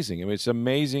just amazing. I mean, it's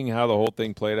amazing how the whole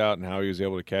thing played out and how he was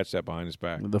able to catch that behind his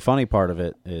back. The funny part of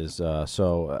it is,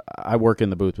 I work in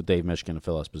the booth with Dave Mishkin and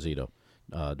Phil Esposito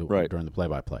during the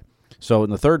play-by-play. So in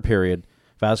the third period,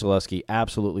 Vasilevsky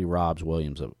absolutely robs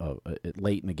Williams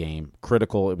late in the game.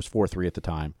 Critical. It was 4-3 at the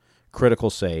time.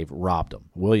 Critical save. Robbed him.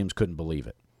 Williams couldn't believe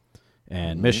it.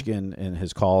 And Michigan, in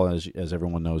his call, as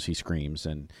everyone knows, he screams.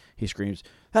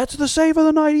 That's the save of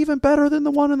the night, even better than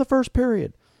the one in the first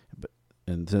period.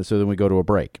 So then we go to a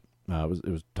break. It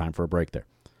was time for a break there.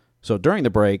 So during the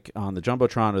break, on the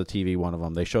Jumbotron or the TV, one of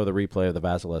them, they show the replay of the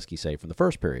Vasilevsky save from the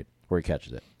first period where he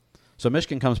catches it. So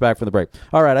Michigan comes back from the break.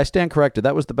 All right, I stand corrected.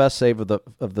 That was the best save of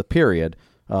the period.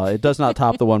 It does not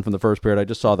top the one from the first period. I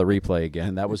just saw the replay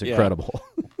again. That was incredible.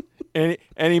 And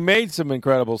he made some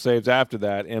incredible saves after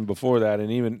that and before that.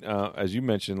 And even, as you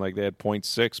mentioned, like they had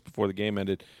 0.6 before the game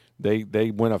ended.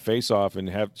 They win a face-off and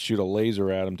have to shoot a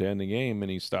laser at him to end the game, and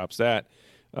he stops that.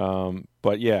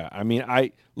 But, yeah, I mean,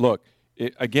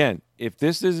 again, if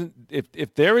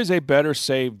there is a better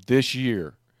save this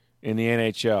year in the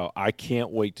NHL, I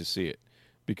can't wait to see it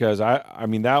because I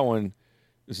mean that one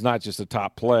is not just a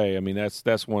top play. I mean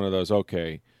that's one of those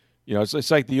it's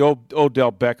like the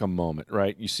Odell Beckham moment,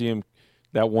 right? You see him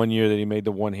that one year that he made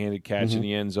the one-handed catch in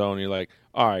the end zone. And you're like,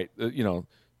 all right, the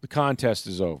contest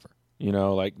is over.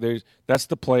 That's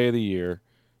the play of the year.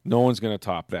 No one's going to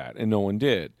top that, and no one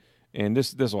did. And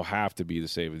this will have to be the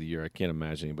save of the year. I can't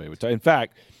imagine anybody would. In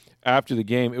fact, after the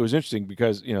game, it was interesting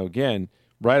because again.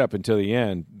 Right up until the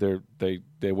end,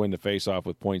 they win the face-off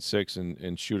with 0.6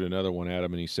 and shoot another one at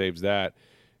him, and he saves that.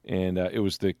 And it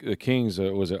was the Kings.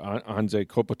 Was it Anze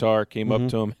Kopitar came up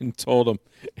to him and told him,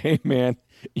 "Hey man,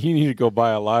 you need to go buy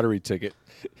a lottery ticket,"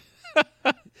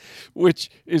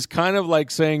 which is kind of like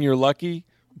saying you're lucky,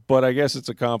 but I guess it's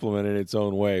a compliment in its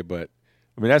own way. But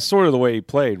I mean, that's sort of the way he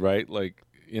played, right? Like.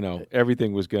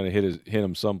 Everything was going to hit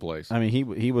him someplace. I mean,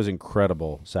 he was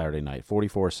incredible Saturday night.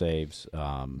 44 saves.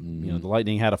 The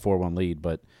Lightning had a 4-1 lead,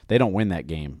 but they don't win that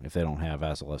game if they don't have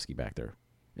Vasilevsky back there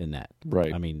in that.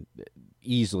 Right. I mean,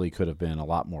 easily could have been a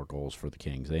lot more goals for the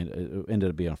Kings. It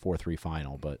ended up being a 4-3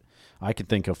 final, but I could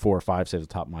think of 4 or 5 saves at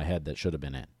the top of my head that should have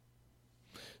been in.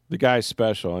 The guy's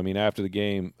special. I mean, after the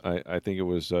game, I think it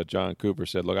was John Cooper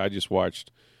said, "Look, I just watched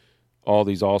all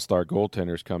these all-star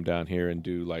goaltenders come down here and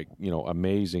do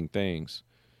amazing things,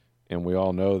 and we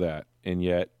all know that. And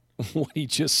yet, what he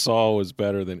just saw was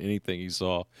better than anything he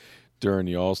saw during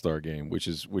the all-star game, which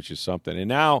is something. And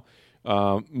now,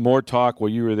 more talk.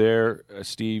 While you were there,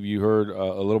 Steve, you heard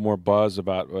a little more buzz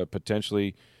about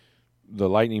potentially the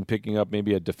Lightning picking up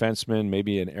maybe a defenseman,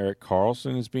 maybe an Erik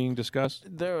Karlsson is being discussed?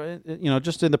 There,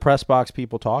 just in the press box,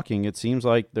 people talking, it seems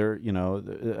like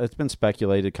it's been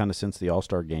speculated kind of since the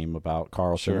All-Star game about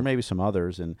Karlsson or maybe some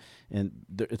others, and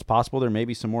it's possible there may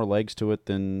be some more legs to it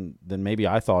than maybe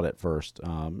I thought at first.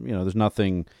 There's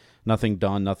nothing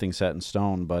done, nothing set in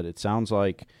stone, but it sounds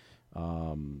like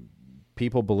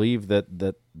people believe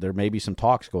that there may be some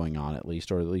talks going on at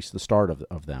least, or at least the start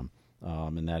of them.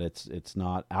 And that it's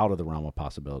not out of the realm of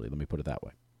possibility. Let me put it that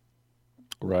way.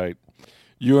 Right.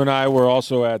 You and I were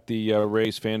also at the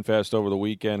Rays Fan Fest over the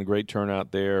weekend. Great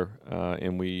turnout there,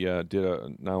 and we did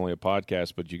not only a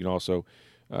podcast, but you can also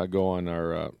go on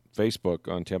our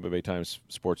Facebook, on Tampa Bay Times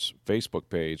Sports Facebook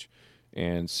page,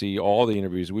 and see all the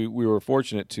interviews. We were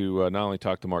fortunate to not only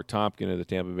talk to Mark Tompkin of the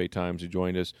Tampa Bay Times, who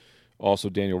joined us, also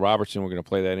Daniel Robertson. We're going to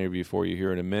play that interview for you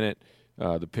here in a minute.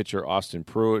 The pitcher Austin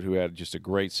Pruitt, who had just a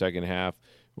great second half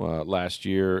last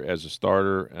year as a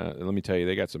starter. Let me tell you,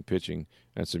 they got some pitching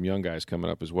and some young guys coming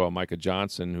up as well. Micah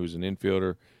Johnson, who's an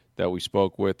infielder that we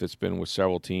spoke with, that's been with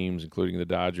several teams, including the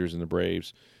Dodgers and the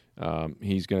Braves.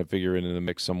 He's going to figure into the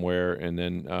mix somewhere. And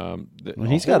then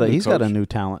he's got a new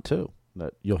talent too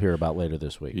that you'll hear about later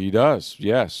this week. He does,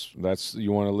 yes.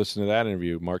 You want to listen to that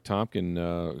interview. Mark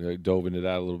Tompkin dove into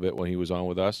that a little bit when he was on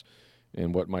with us,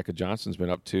 and what Micah Johnson's been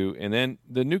up to. And then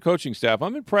the new coaching staff,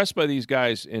 I'm impressed by these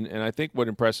guys, and I think what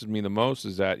impresses me the most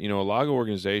is that, a lot of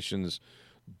organizations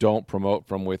don't promote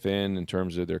from within in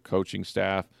terms of their coaching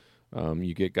staff.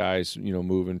 You get guys,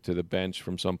 moving to the bench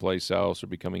from someplace else or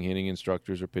becoming hitting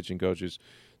instructors or pitching coaches.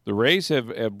 The Rays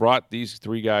have brought these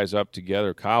three guys up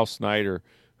together. Kyle Snyder,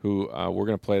 who we're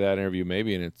going to play that interview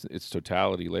maybe in its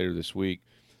totality later this week.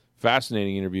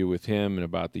 Fascinating interview with him and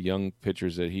about the young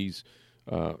pitchers that he's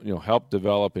help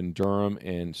develop in Durham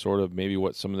and sort of maybe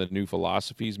what some of the new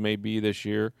philosophies may be this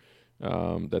year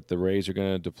that the Rays are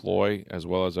going to deploy, as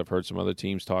well as I've heard some other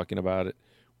teams talking about it,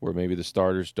 where maybe the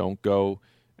starters don't go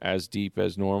as deep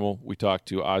as normal. We talked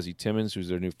to Ozzie Timmons, who's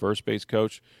their new first base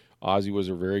coach. Ozzie was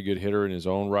a very good hitter in his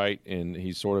own right, and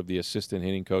he's sort of the assistant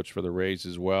hitting coach for the Rays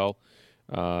as well.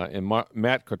 And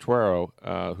Matt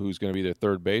Quatraro, who's going to be their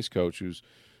third base coach, who's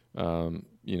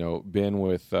been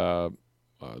with the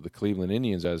Cleveland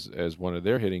Indians as one of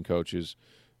their hitting coaches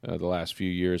the last few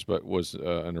years, but was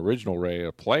an original Ray,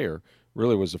 a player.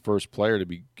 Really was the first player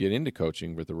to get into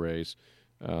coaching with the Rays,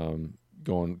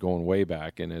 going way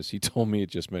back. And as he told me, it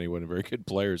just meant he wasn't a very good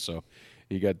player, so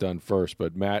he got done first.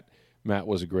 But Matt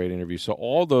was a great interview. So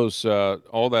all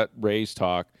that Rays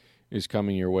talk is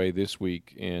coming your way this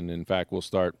week, and in fact, we'll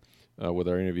start with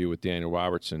our interview with Daniel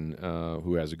Robertson,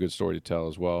 who has a good story to tell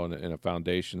as well, and a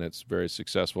foundation that's very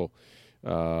successful.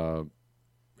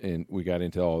 And we got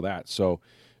into all that. So,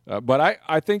 but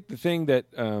I think the thing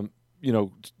that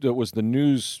that was the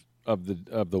news of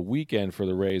the weekend for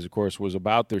the Rays, of course, was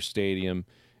about their stadium.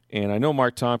 And I know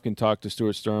Mark Tompkin talked to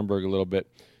Stuart Sternberg a little bit.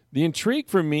 The intrigue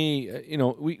for me,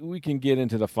 we can get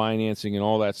into the financing and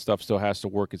all that stuff. Still has to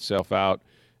work itself out.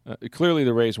 Clearly,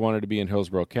 the Rays wanted to be in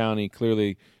Hillsborough County.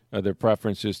 Clearly, their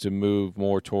preference is to move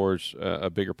more towards a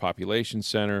bigger population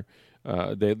center.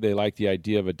 They like the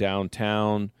idea of a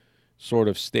downtown sort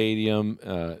of stadium.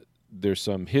 There's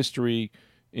some history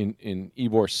in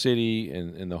Ybor City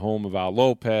and the home of Al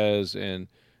Lopez, and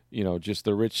just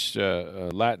the rich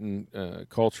Latin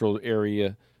cultural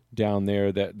area down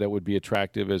there that would be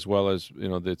attractive, as well as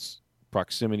that's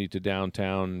proximity to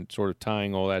downtown, sort of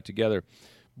tying all that together.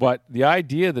 But the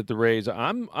idea that the Rays,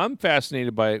 I'm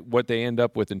fascinated by what they end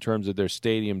up with in terms of their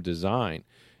stadium design,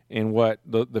 and what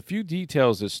the few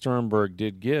details that Sternberg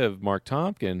did give Mark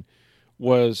Tompkin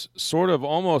was sort of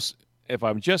almost, if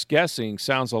I'm just guessing,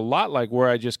 sounds a lot like where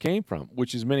I just came from,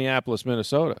 which is Minneapolis,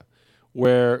 Minnesota,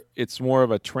 where it's more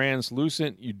of a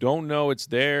translucent. You don't know it's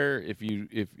there. If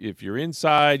you're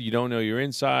inside, you don't know you're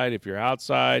inside. If you're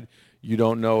outside, you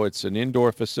don't know it's an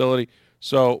indoor facility.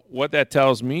 So what that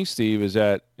tells me, Steve, is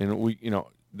that, and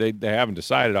they haven't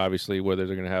decided obviously whether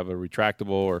they're going to have a retractable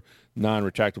or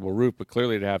non-retractable roof, but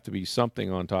clearly it'd have to be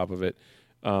something on top of it.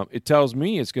 It tells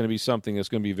me it's going to be something that's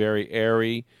going to be very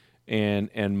airy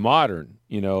and modern,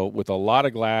 with a lot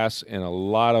of glass and a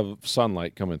lot of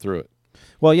sunlight coming through it.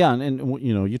 Well, yeah, and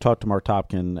you talked to Mark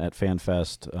Tompkin at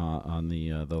FanFest on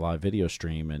the live video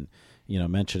stream, and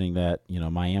mentioning that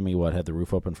Miami had the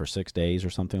roof open for 6 days or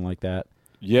something like that.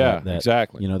 Yeah,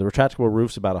 exactly. The retractable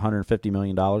roof's about $150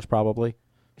 million probably.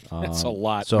 That's a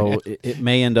lot. So it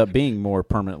may end up being more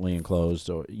permanently enclosed,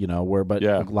 or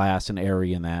glass and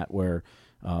airy in that, where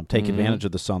take advantage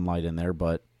of the sunlight in there.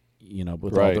 But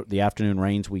with all the afternoon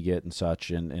rains we get and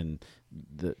such, and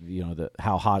the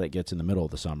how hot it gets in the middle of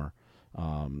the summer,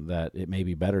 that it may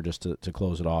be better just to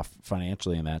close it off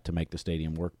financially in that to make the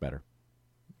stadium work better.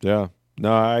 Yeah,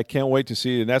 no, I can't wait to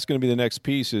see it, and that's going to be the next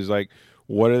piece. Is like,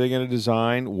 what are they going to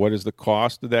design? What is the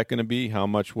cost of that going to be? How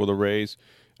much will the Rays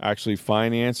actually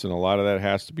finance? And a lot of that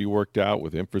has to be worked out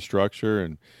with infrastructure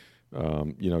and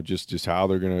just how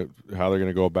they're going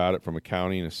to go about it from a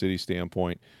county and a city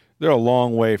standpoint. They're a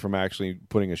long way from actually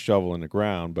putting a shovel in the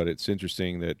ground, but it's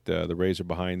interesting that the Rays are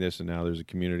behind this, and now there's a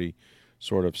community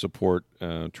sort of support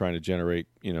trying to generate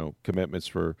commitments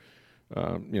for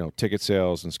ticket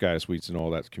sales and Sky Suites and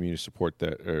all that community support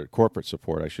corporate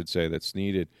support, I should say, that's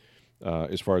needed.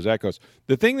 As far as that goes.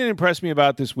 The thing that impressed me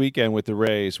about this weekend with the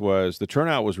Rays was the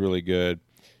turnout was really good.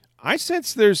 I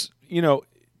sense there's,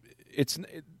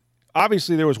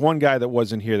 obviously there was one guy that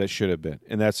wasn't here that should have been,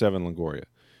 and that's Evan Longoria.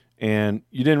 And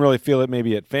you didn't really feel it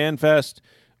maybe at FanFest,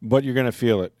 but you're going to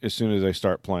feel it as soon as they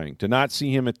start playing. To not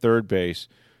see him at third base,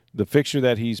 the fixture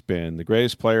that he's been, the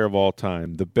greatest player of all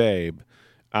time, the Babe,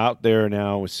 out there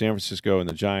now with San Francisco and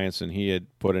the Giants, and he had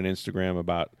put an Instagram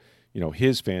about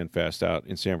his FanFest out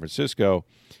in San Francisco.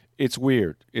 It's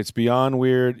weird. It's beyond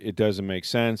weird. It doesn't make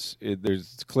sense.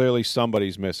 There's clearly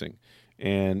somebody's missing,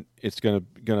 and it's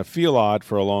gonna feel odd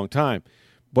for a long time.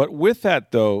 But with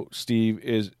that, though, Steve,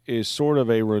 is sort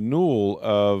of a renewal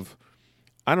of,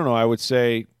 I don't know, I would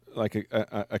say like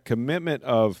a commitment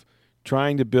of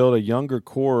trying to build a younger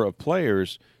core of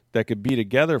players that could be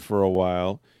together for a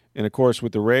while. And of course,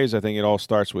 with the Rays, I think it all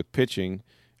starts with pitching.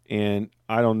 And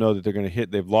I don't know that they're going to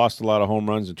hit. They've lost a lot of home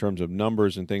runs in terms of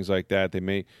numbers and things like that. They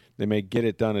may get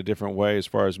it done a different way as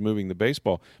far as moving the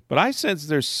baseball. But I sense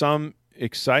there's some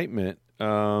excitement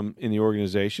in the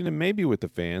organization and maybe with the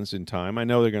fans in time. I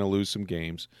know they're going to lose some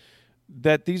games.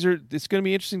 It's going to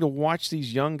be interesting to watch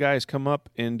these young guys come up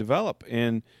and develop.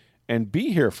 And and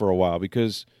be here for a while,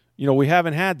 because we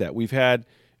haven't had that. We've had,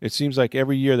 it seems like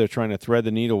every year they're trying to thread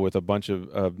the needle with a bunch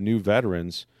of new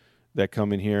veterans that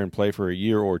come in here and play for a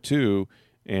year or two,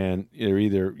 and they're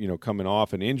either coming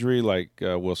off an injury like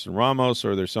Wilson Ramos,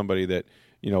 or there's somebody that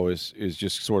is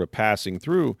just sort of passing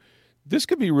through. This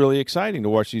could be really exciting to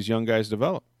watch these young guys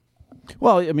develop.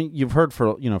 Well, I mean, you've heard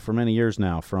for many years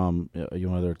now from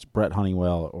whether it's Brett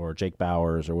Honeywell or Jake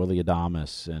Bowers or Willie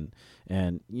Adames,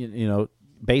 and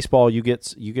baseball, you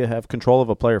have control of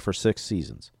a player for 6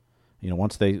 seasons.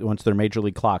 Once their major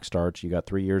league clock starts, you got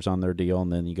 3 years on their deal,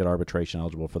 and then you get arbitration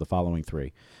eligible for the following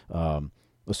 3.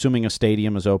 Assuming a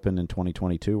stadium is open in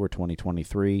 2022 or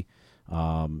 2023,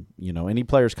 any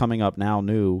players coming up now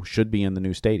new should be in the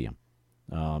new stadium.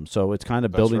 So it's kind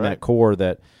of building that core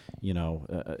that,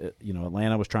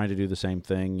 Atlanta was trying to do the same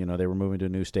thing. They were moving to a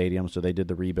new stadium, so they did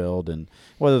the rebuild. And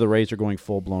whether the Rays are going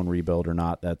full-blown rebuild or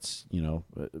not, that's,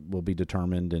 will be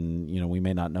determined. And, we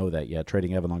may not know that yet.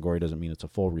 Trading Evan Longoria doesn't mean it's a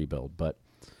full rebuild. But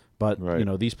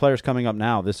right. These players coming up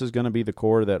now, this is going to be the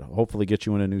core that hopefully gets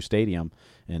you in a new stadium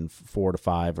in 4 to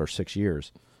 5 or 6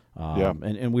 years.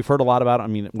 And we've heard a lot about it. I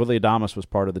mean, Willie Adames was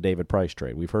part of the David Price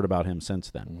trade. We've heard about him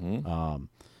since then. Mm-hmm.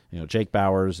 Jake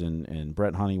Bowers and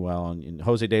Brett Honeywell and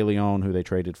Jose De Leon, who they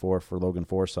traded for Logan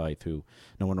Forsythe, who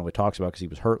no one really talks about because he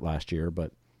was hurt last year,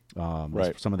 but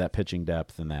some of that pitching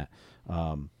depth and that.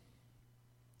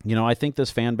 I think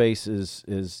this fan base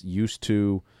is used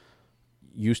to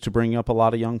bringing up a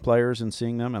lot of young players and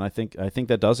seeing them, and I think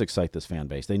that does excite this fan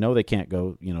base. They know they can't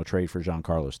go trade for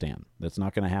Giancarlo Stanton. That's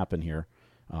not going to happen here.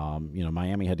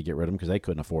 Miami had to get rid of him because they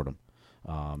couldn't afford him.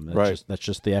 That's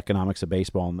just the economics of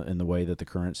baseball and the way that the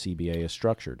current CBA is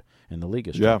structured and the league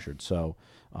is structured. So,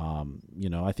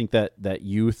 I think that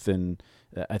youth, and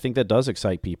I think that does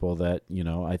excite people. That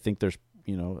I think there's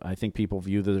I think people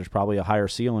view that there's probably a higher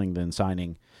ceiling than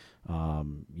signing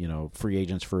free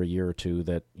agents for a year or two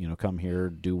that come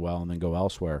here, do well, and then go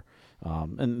elsewhere.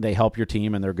 And they help your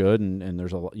team, and they're good, and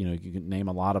there's you can name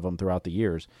a lot of them throughout the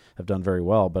years have done very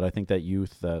well. But I think that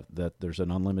youth that there's an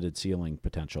unlimited ceiling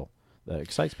potential that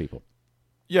excites people.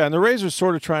 Yeah, and the Rays are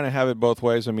sort of trying to have it both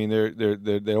ways. I mean, they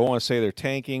don't want to say they're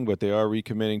tanking, but they are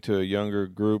recommitting to a younger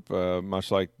group,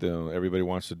 much like everybody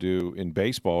wants to do in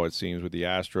baseball, it seems, with the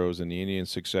Astros and the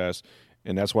Indians' success.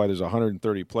 And that's why there's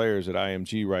 130 players at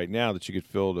IMG right now that you could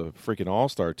fill the freaking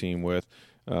all-star team with,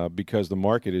 because the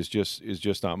market is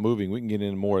just not moving. We can get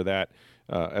into more of that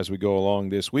as we go along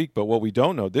this week. But what we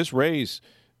don't know, this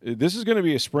is going to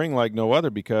be a spring like no other,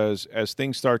 because as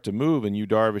things start to move, and Yu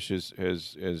Darvish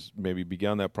has maybe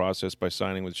begun that process by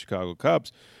signing with the Chicago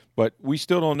Cubs, but we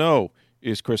still don't know,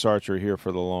 is Chris Archer here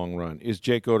for the long run? Is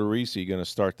Jake Odorizzi going to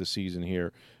start the season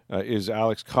here? Is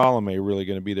Alex Colomé really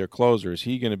going to be their closer? Is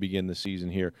he going to begin the season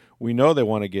here? We know they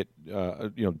want to get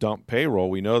dump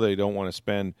payroll. We know they don't want to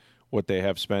spend what they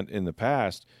have spent in the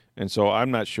past, and so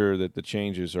I'm not sure that the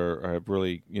changes have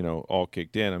really all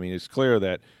kicked in. I mean, it's clear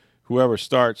that whoever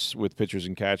starts with pitchers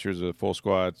and catchers, a full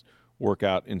squad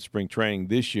workout in spring training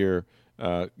this year,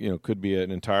 could be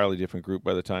an entirely different group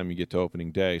by the time you get to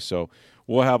opening day. So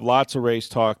we'll have lots of Rays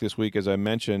talk this week. As I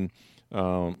mentioned,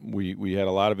 we had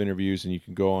a lot of interviews, and you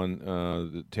can go on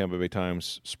the Tampa Bay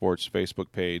Times Sports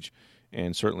Facebook page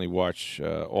and certainly watch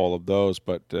all of those.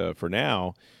 But for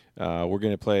now, we're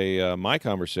going to play my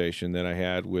conversation that I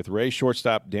had with Rays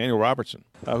shortstop Daniel Robertson.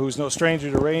 Who's no stranger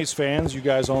to Rays fans. You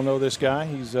guys all know this guy.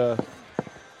 He's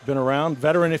been around,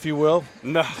 veteran, if you will.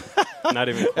 No, not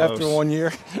even close. After 1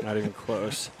 year. Not even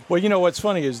close. Well, what's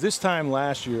funny is this time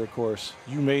last year, of course,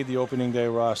 you made the opening day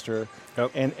roster.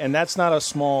 Yep. And that's not a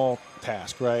small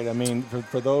task, right? I mean,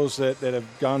 for those that have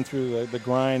gone through the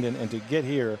grind and to get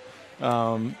here,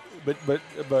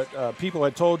 But people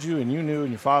had told you, and you knew, and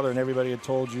your father and everybody had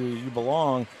told you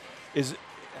belong.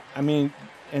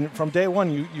 And from day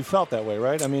one, you felt that way,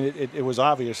 right? I mean, it was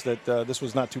obvious that this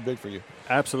was not too big for you.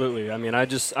 Absolutely. I mean, I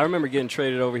remember getting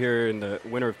traded over here in the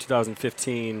winter of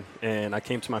 2015, and I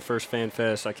came to my first Fan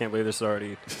Fest. I can't believe this is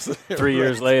already 3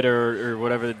 years later or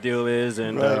whatever the deal is.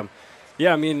 And, last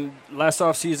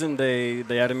offseason,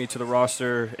 they added me to the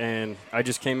roster, and I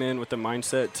just came in with the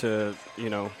mindset to,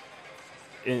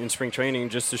 in spring training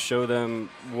just to show them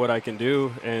what I can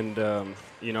do. And,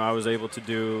 I was able to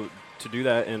do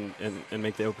that and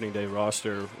make the opening day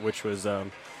roster, which was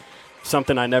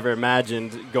something I never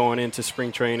imagined going into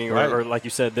spring training or like you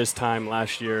said, this time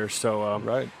last year. So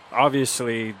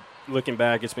obviously, looking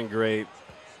back, it's been great.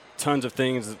 Tons of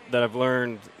things that I've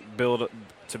learned,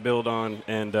 to build on,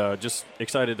 and just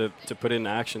excited to put it into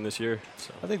action this year.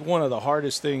 So. I think one of the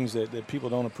hardest things that people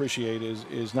don't appreciate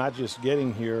is not just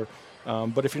getting here,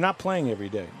 But if you're not playing every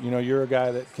day, you're a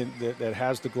guy that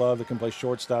has the glove, that can play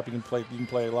shortstop. You can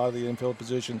play a lot of the infield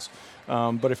positions.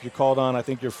 But if you're called on, I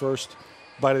think your first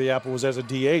bite of the apple was as a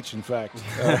DH, in fact,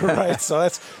 right? So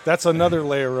that's another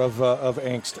layer of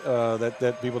angst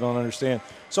that people don't understand.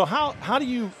 So how do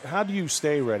you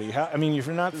stay ready? If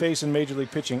you're not facing major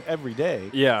league pitching every day,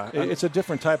 it's a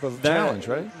different type of challenge,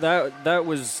 right? That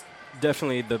was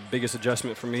definitely the biggest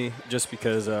adjustment for me, just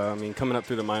because coming up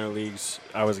through the minor leagues,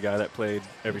 I was a guy that played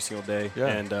every single day,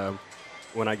 and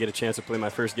when I get a chance to play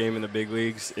my first game in the big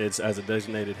leagues, it's as a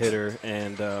designated hitter,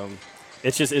 and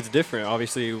it's different.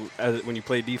 Obviously, when you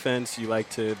play defense, you like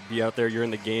to be out there. You're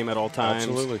in the game at all times,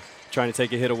 absolutely, trying to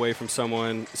take a hit away from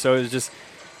someone. So it's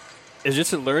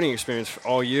just a learning experience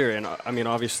all year, and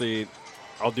obviously,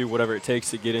 I'll do whatever it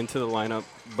takes to get into the lineup,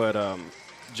 but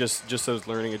just those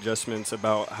learning adjustments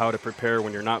about how to prepare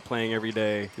when you're not playing every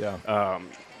day.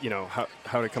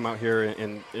 How to come out here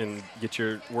and get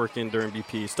your work in during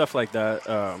BP, stuff like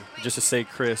that, just to stay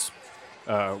crisp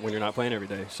when you're not playing every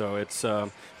day. So it's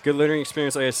a good learning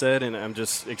experience, like I said, and I'm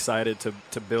just excited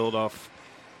to build off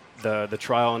the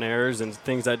trial and errors and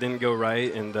things that didn't go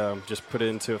right, and just put it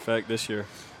into effect this year.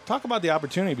 Talk about the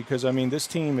opportunity, because this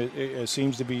team it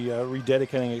seems to be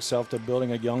rededicating itself to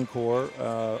building a young core,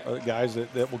 guys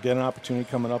that will get an opportunity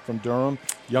coming up from Durham,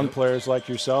 young players like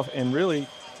yourself, and really,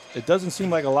 it doesn't seem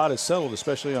like a lot is settled,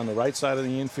 especially on the right side of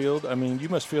the infield. You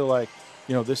must feel like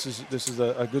this is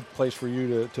a good place for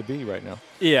you to be right now.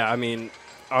 Yeah,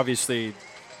 obviously,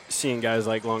 seeing guys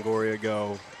like Longoria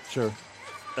go, sure,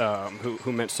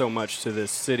 who meant so much to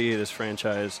this city, this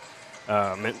franchise,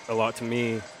 meant a lot to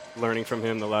me. Learning from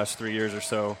him the last 3 years or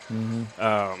so.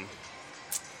 Mm-hmm.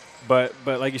 But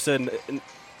like you said,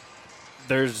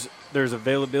 there's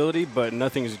availability, but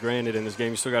nothing's granted in this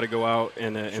game. You still got to go out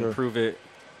and prove it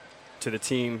to the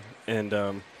team,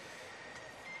 and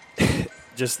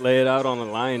just lay it out on the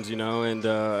lines, and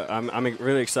I'm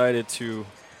really excited to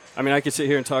 – I could sit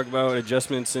here and talk about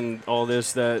adjustments and all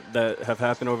this that have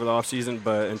happened over the offseason,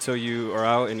 but until you are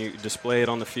out and you display it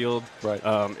on the field, right.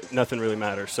 Nothing really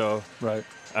matters. So right.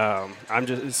 I'm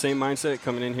just the same mindset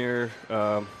coming in here,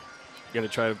 going to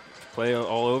try to play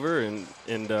all over and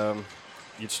you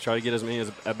just try to get as many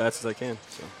at-bats as I can.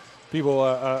 So. People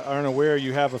aren't aware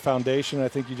you have a foundation. I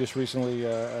think you just recently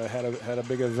had a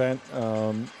big event.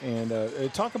 And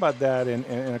talk about that.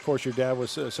 And of course, your dad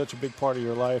was such a big part of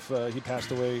your life. He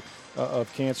passed away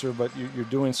of cancer, but you're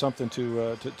doing something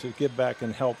to give back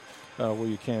and help where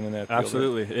you can in that field.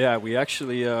 Absolutely. Right? Yeah, we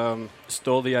actually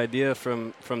stole the idea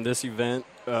from this event,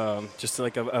 just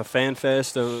like a fan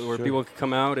fest where people could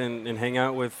come out and hang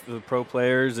out with the pro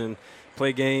players and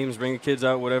play games, bring the kids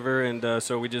out, whatever. And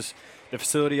so we just – the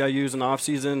facility I use in the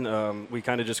off-season, we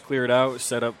kind of just cleared out,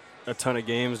 set up a ton of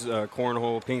games,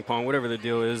 cornhole, ping pong, whatever the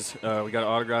deal is. We got an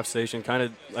autograph station, kind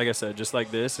of, like I said, just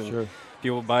like this. And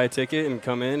people buy a ticket and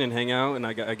come in and hang out. And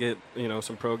I get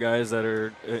some pro guys that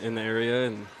are in the area.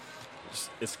 And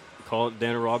it's called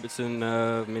Daniel Robertson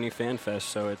Mini Fan Fest.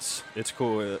 So it's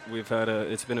cool.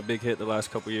 It's been a big hit the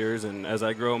last couple years. And as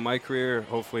I grow in my career,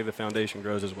 hopefully the foundation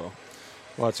grows as well.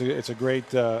 Well, it's a great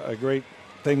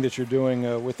thing that you're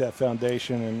doing with that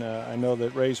foundation, and I know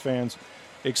that Rays fans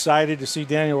excited to see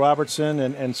Daniel Robertson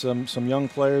and some young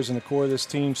players in the core of this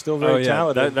team, still very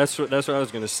talented. That's what I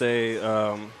was going to say.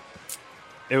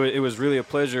 It was really a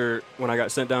pleasure when I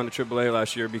got sent down to AAA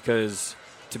last year, because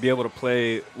to be able to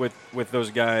play with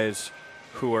those guys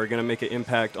who are going to make an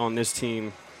impact on this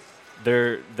team,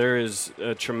 there is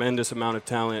a tremendous amount of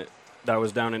talent that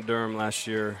was down in Durham last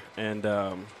year, and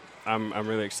I'm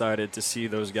really excited to see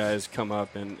those guys come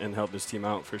up and help this team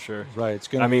out for sure. Right. It's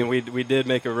gonna we did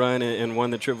make a run and won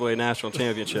the AAA National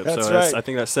Championship. That's so right. I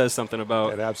think that says something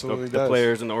about the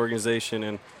players and the organization,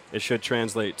 and it should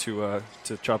translate to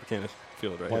Tropicana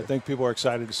Field right here. I think people are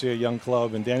excited to see a young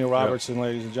club. And Daniel Robertson,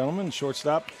 ladies and gentlemen,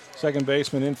 shortstop, second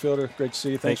baseman, infielder. Great to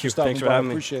see you. Thanks for stopping by.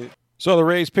 Appreciate it. So the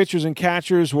Rays pitchers and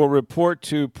catchers will report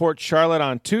to Port Charlotte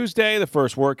on Tuesday. The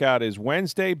first workout is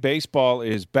Wednesday. Baseball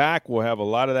is back. We'll have a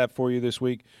lot of that for you this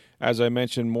week. As I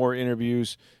mentioned, more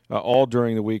interviews all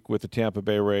during the week with the Tampa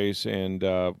Bay Rays. And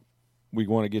we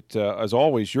want to get, as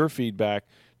always, your feedback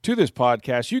to this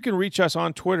podcast. You can reach us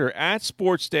on Twitter at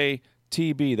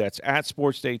SportsDayTB. That's at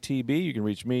SportsDayTB. You can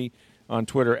reach me on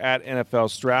Twitter at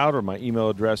NFL Stroud, or my email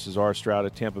address is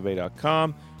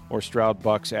rstroud@tampabay.com. or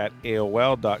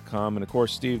StroudBucks@AOL.com. And, of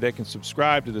course, Steve, they can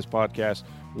subscribe to this podcast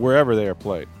wherever they are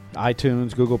played.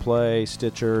 iTunes, Google Play,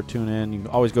 Stitcher, TuneIn. You can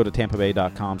always go to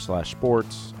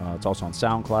tampabay.com/sports. It's also on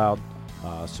SoundCloud.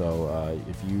 So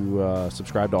if you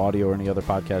subscribe to audio or any other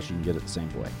podcast, you can get it the same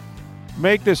way.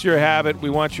 Make this your habit. We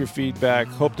want your feedback.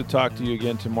 Hope to talk to you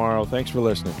again tomorrow. Thanks for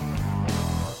listening.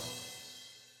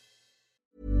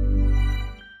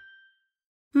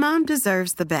 Mom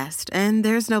deserves the best, and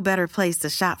there's no better place to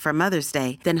shop for Mother's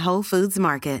Day than Whole Foods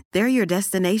Market. They're your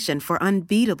destination for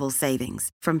unbeatable savings,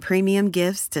 from premium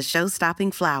gifts to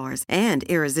show-stopping flowers and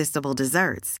irresistible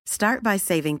desserts. Start by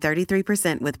saving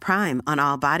 33% with Prime on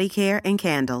all body care and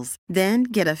candles. Then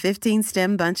get a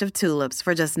 15-stem bunch of tulips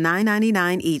for just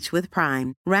 $9.99 each with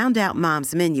Prime. Round out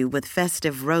Mom's menu with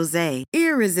festive rosé,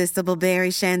 irresistible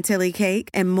berry chantilly cake,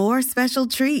 and more special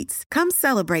treats. Come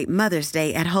celebrate Mother's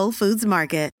Day at Whole Foods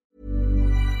Market.